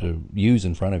who want to use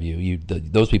in front of you.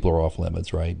 Those people are off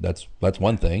limits, right? That's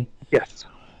one thing. Yes.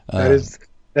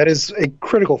 That is a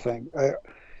critical thing.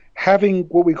 Having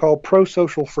what we call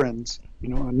pro-social friends, a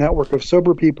network of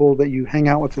sober people that you hang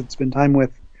out with and spend time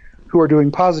with who are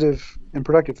doing positive and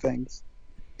productive things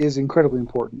is incredibly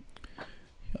important.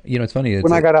 It's funny.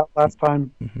 When I got out last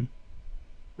time, Mm-hmm.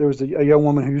 there was a young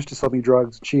woman who used to sell me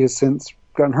drugs. She has since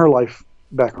gotten her life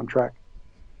back on track.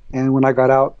 And when I got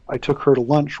out, I took her to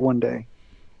lunch one day.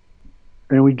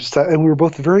 And we were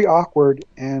both very awkward,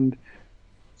 and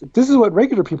this is what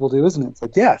regular people do, isn't it? It's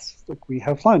like, yes, it's like we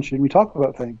have lunch and we talk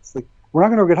about things. It's like, we're not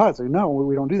going to go get high. It's like, no,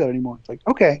 we don't do that anymore. It's like,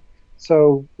 okay,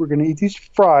 so we're going to eat these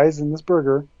fries and this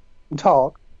burger and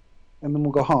talk, and then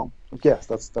we'll go home. Like, yes,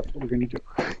 that's what we're going to do.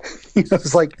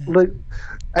 It's like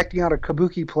acting out a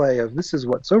kabuki play of this is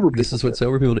what sober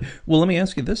people do. Well, let me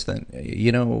ask you this then.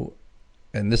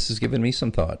 And this has given me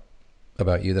some thought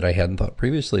about you that I hadn't thought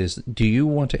previously, is do you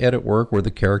want to edit work where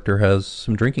the character has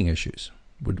some drinking issues?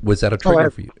 Was that a trigger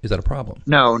for you? Is that a problem?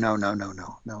 No, not at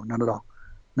all.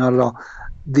 Not at all.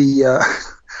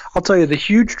 I'll tell you the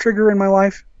huge trigger in my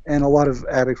life, and a lot of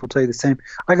addicts will tell you the same.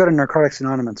 I go to Narcotics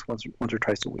Anonymous once or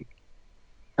twice a week,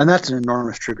 and that's an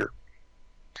enormous trigger.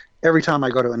 Every time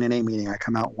I go to an NA meeting, I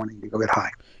come out wanting to go get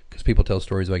high. Because people tell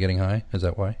stories about getting high? Is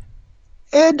that why?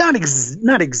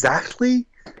 Not exactly.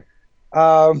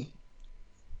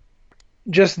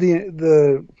 Just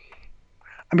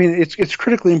I mean, it's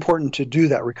critically important to do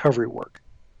that recovery work,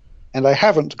 and I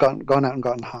haven't gone out and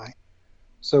gotten high,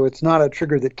 so it's not a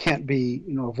trigger that can't be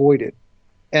avoided.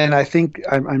 And I think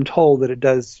I'm told that it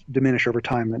does diminish over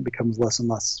time, and it becomes less and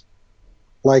less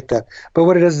like that. But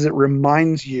what it does is it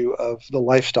reminds you of the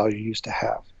lifestyle you used to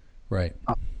have, right?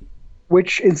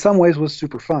 Which in some ways was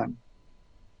super fun.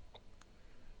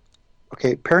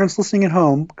 Okay, parents listening at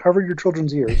home, cover your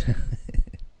children's ears.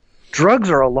 Drugs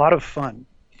are a lot of fun.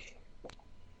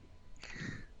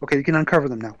 Okay, you can uncover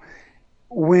them now.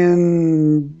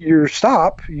 When you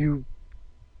stop, you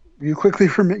quickly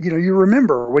you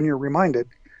remember when you're reminded,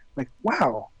 like,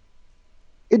 wow,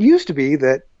 it used to be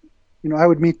that I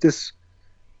would meet this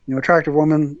attractive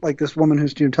woman, like this woman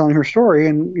who's telling her story,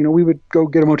 and we would go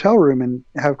get a motel room and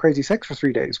have crazy sex for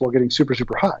 3 days while getting super,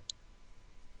 super high.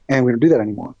 And we don't do that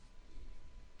anymore.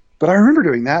 But I remember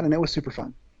doing that, and it was super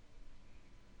fun.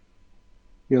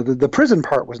 the prison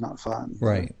part was not fun.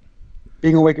 Right.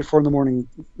 Being awake at 4 in the morning,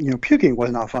 puking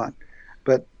was not fun.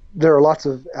 But there are lots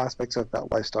of aspects of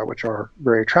that lifestyle which are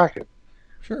very attractive.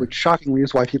 Sure. Which shockingly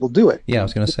is why people do it. Yeah, I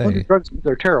was going to say. Drugs,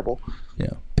 they're terrible.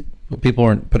 Yeah. Well, people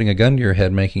aren't putting a gun to your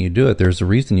head making you do it. There's a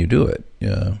reason you do it.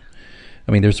 Yeah.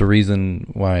 I mean, there's a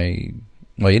reason why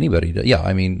anybody does. Yeah,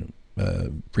 I mean,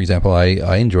 for example,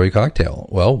 I enjoy a cocktail.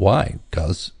 Well, why?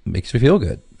 Because it makes me feel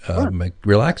good. Sure.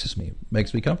 Relaxes me.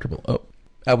 Makes me comfortable. Oh,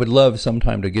 I would love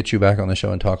sometime to get you back on the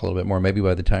show and talk a little bit more. Maybe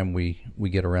by the time we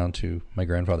get around to my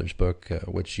grandfather's book,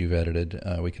 which you've edited,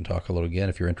 we can talk a little again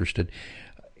if you're interested.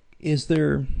 Is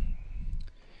there,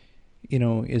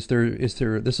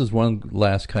 this is one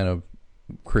last kind of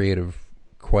creative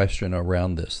question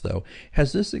around this, though.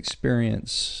 Has this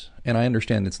experience, and I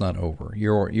understand it's not over,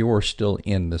 you are still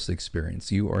in this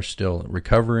experience. You are still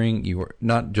recovering. You are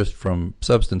not just from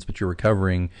substance, but you're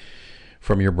recovering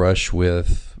from your brush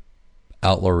with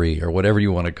outlawry or whatever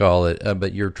you want to call it.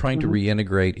 But you're trying to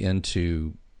reintegrate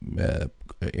into,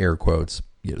 air quotes,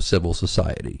 civil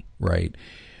society, right?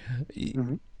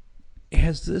 Mm-hmm.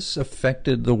 Has this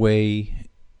affected the way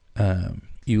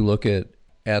you look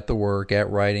at the work, at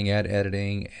writing, at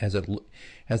editing? Has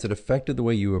it affected the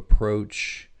way you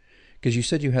approach? Because you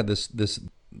said you had this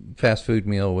fast food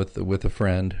meal with a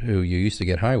friend who you used to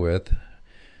get high with,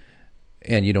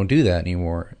 and you don't do that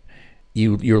anymore.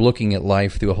 You're looking at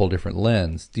life through a whole different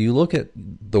lens. Do you look at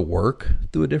the work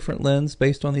through a different lens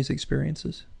based on these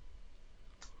experiences?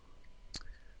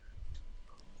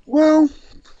 Well,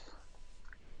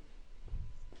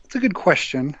 it's a good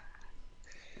question.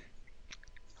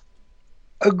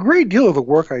 A great deal of the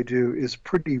work I do is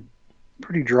pretty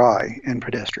dry and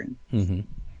pedestrian. Mm-hmm.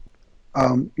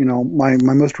 My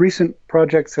most recent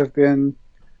projects have been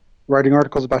writing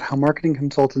articles about how marketing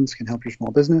consultants can help your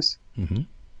small business, mm-hmm.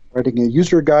 writing a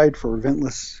user guide for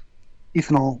ventless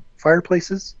ethanol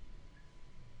fireplaces,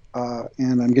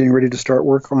 and I'm getting ready to start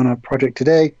work on a project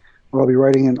today where I'll be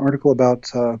writing an article about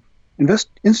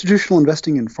institutional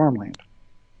investing in farmland.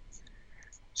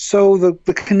 So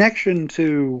the connection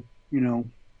to, the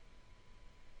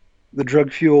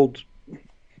drug-fueled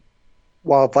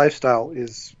wild lifestyle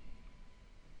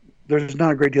there's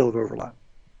not a great deal of overlap.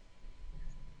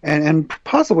 And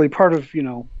possibly part of,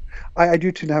 I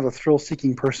do tend to have a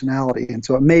thrill-seeking personality, and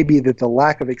so it may be that the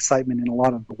lack of excitement in a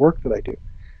lot of the work that I do,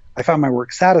 I find my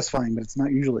work satisfying, but it's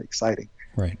not usually exciting.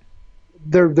 Right.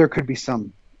 There could be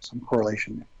some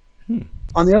correlation there.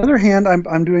 On the other hand,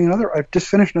 I've just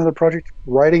finished another project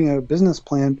writing a business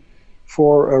plan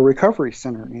for a recovery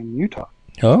center in Utah.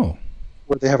 Oh.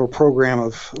 Where they have a program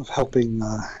of helping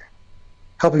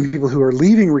people who are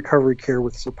leaving recovery care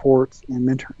with support and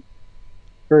mentoring.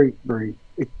 Very, very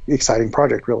exciting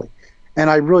project, really. And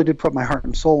I really did put my heart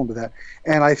and soul into that.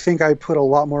 And I think I put a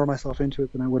lot more of myself into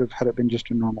it than I would have had it been just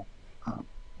a normal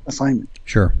assignment.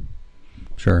 Sure.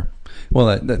 Well,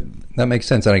 that makes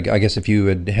sense. And I guess if you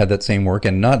had that same work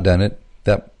and not done it,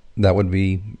 that would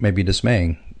be maybe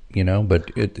dismaying,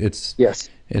 but it's yes,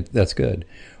 that's good.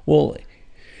 Well,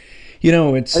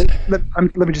 it's.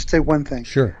 Let me just say one thing.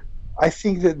 Sure. I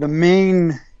think that the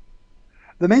main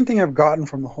thing I've gotten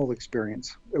from the whole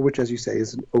experience, which, as you say,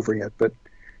 isn't over yet, but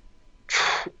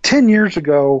 10 years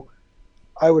ago,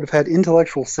 I would have had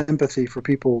intellectual sympathy for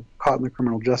people caught in the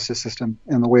criminal justice system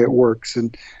and the way it works,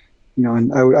 and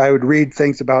I would read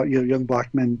things about young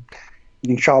black men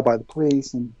getting shot by the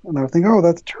police, and I would think, oh,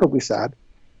 that's terribly sad.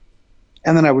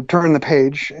 And then I would turn the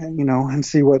page and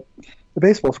see what the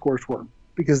baseball scores were,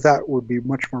 because that would be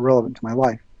much more relevant to my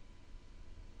life.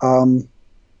 And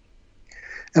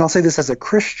I'll say this as a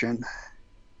Christian,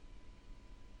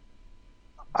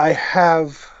 I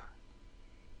have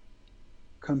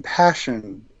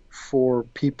compassion for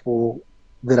people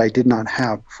that I did not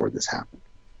have before this happened.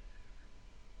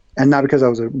 And not because I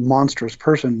was a monstrous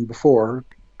person before,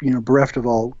 bereft of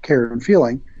all care and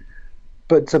feeling,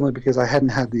 but simply because I hadn't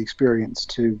had the experience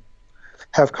to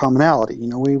have commonality.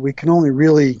 We can only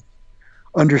really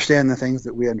understand the things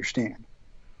that we understand.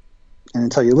 And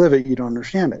until you live it, you don't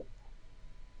understand it.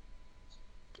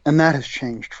 And that has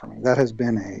changed for me. That has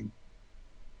been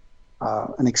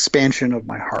an expansion of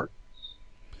my heart.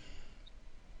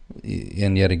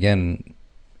 And yet again,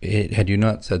 had you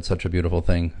not said such a beautiful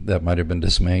thing, that might have been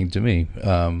dismaying to me.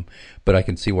 But I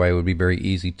can see why it would be very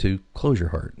easy to close your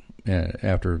heart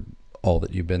after all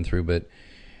that you've been through. But,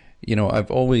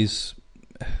 I've always...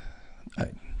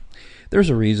 there's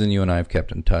a reason you and I have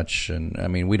kept in touch, and I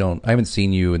mean, I haven't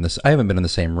seen you I haven't been in the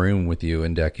same room with you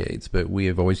in decades, but we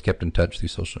have always kept in touch through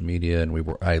social media,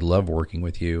 and I love working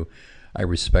with you. I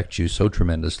respect you so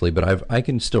tremendously, but I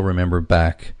can still remember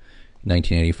back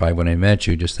 1985 when I met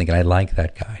you, just thinking, I like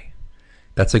that guy.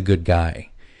 That's a good guy.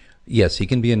 Yes, he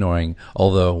can be annoying.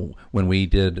 Although when we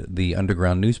did the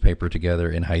underground newspaper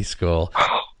together in high school,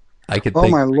 I could think. Oh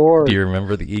my Lord! Do you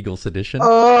remember the Eagles edition?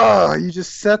 Oh, you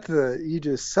just set the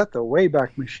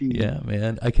Wayback Machine. Yeah,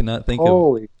 man, I cannot think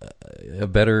of a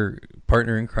better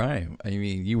partner in crime. I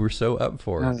mean, you were so up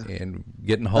for it, and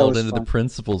getting hauled into the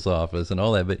principal's office and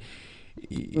all that. But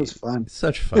it was fun,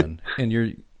 such fun, and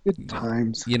you're good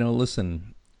times. You know,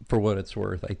 listen, for what it's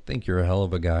worth, I think you're a hell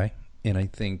of a guy, and I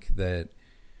think that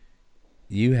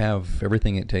you have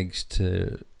everything it takes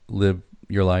to live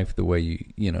your life the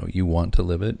way you want to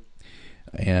live it.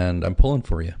 And I'm pulling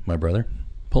for you, my brother.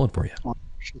 Pulling for you. Well,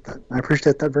 I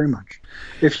appreciate that very much.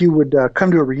 If you would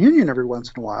come to a reunion every once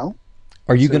in a while.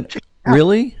 Are you going to?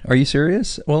 Really? Are you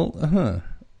serious? Well,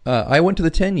 I went to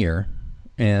the 10-year,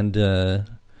 and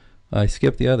I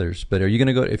skipped the others. But are you going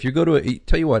to go? If you go to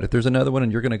tell you what, if there's another one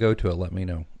and you're going to go to it, let me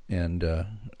know, and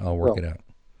I'll work it out.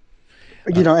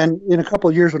 And in a couple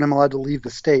of years when I'm allowed to leave the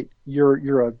state,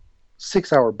 you're a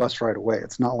 6-hour bus ride away.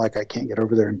 It's not like I can't get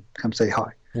over there and come say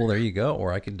hi. Well, there you go.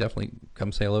 Or I can definitely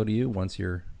come say hello to you once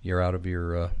you're out of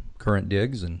your current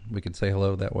digs, and we can say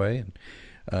hello that way, and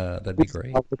that'd be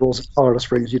great. The rules of Colorado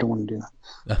Springs, you don't want to do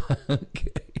that.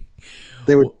 Okay.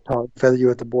 They would feather you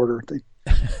at the border. They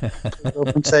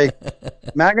and say,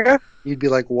 MAGA? You'd be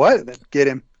like, what? Then get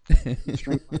him.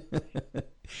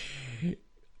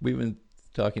 We've been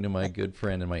talking to my good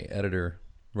friend and my editor,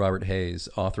 Robert Hayes,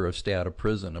 author of Stay Out of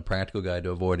Prison, A Practical Guide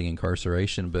to Avoiding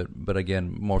Incarceration. But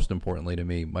again, most importantly to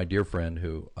me, my dear friend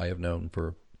who I have known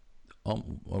for,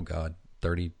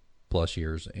 30 plus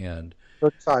years. And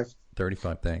 35,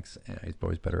 thanks. He's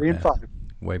always better at math. 5.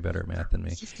 Way better at math than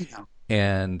me. 50 now.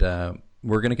 And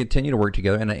we're going to continue to work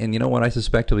together. And you know what? I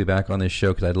suspect he'll be back on this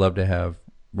show because I'd love to have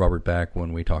Robert back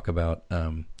when we talk about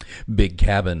Big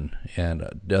Cabin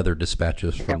and other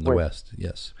dispatches from the West.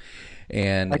 Yes.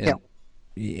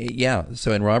 Yeah.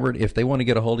 So, and Robert, if they want to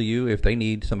get a hold of you, if they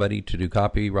need somebody to do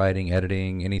copywriting,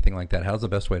 editing, anything like that, how's the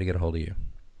best way to get a hold of you?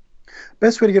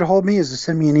 Best way to get a hold of me is to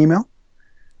send me an email.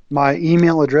 My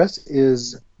email address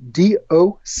is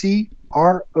DOCROCKET.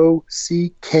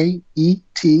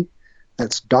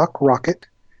 That's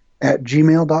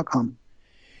DocRocket@gmail.com.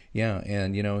 Yeah,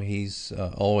 and he's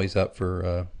always up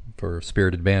for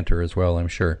spirited banter as well, I'm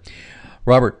sure.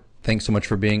 Robert, thanks so much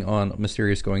for being on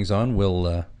Mysterious Goings On.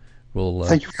 We'll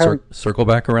circle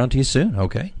back around to you soon,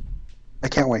 okay? I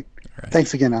can't wait. Right.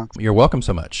 Thanks again, Alex. You're welcome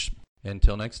so much.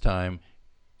 Until next time,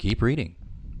 keep reading.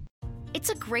 It's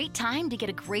a great time to get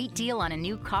a great deal on a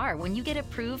new car when you get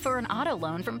approved for an auto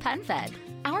loan from PenFed.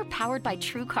 Our Powered by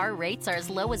True Car rates are as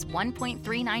low as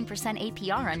 1.39%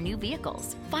 APR on new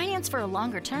vehicles. Finance for a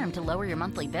longer term to lower your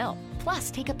monthly bill.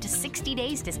 Plus, take up to 60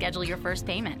 days to schedule your first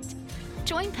payment.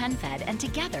 Join PenFed and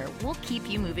together we'll keep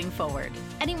you moving forward.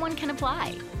 Anyone can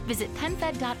apply. Visit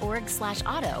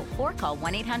penfed.org/auto or call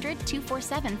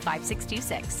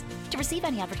 1-800-247-5626. To receive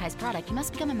any advertised product, you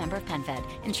must become a member of PenFed,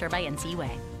 insured by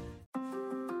NCUA.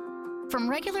 From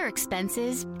regular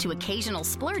expenses to occasional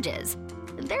splurges,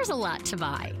 there's a lot to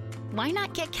buy. Why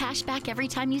not get cash back every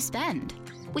time you spend?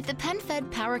 With the PenFed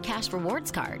Power Cash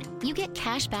Rewards Card, you get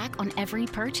cash back on every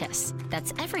purchase.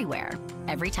 That's everywhere,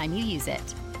 every time you use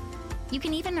it. You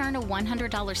can even earn a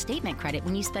 $100 statement credit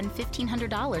when you spend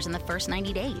 $1,500 in the first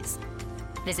 90 days.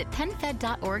 Visit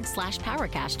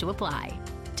penfed.org/powercash to apply.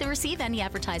 To receive any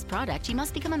advertised product, you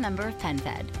must become a member of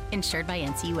PenFed, insured by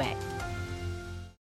NCUA.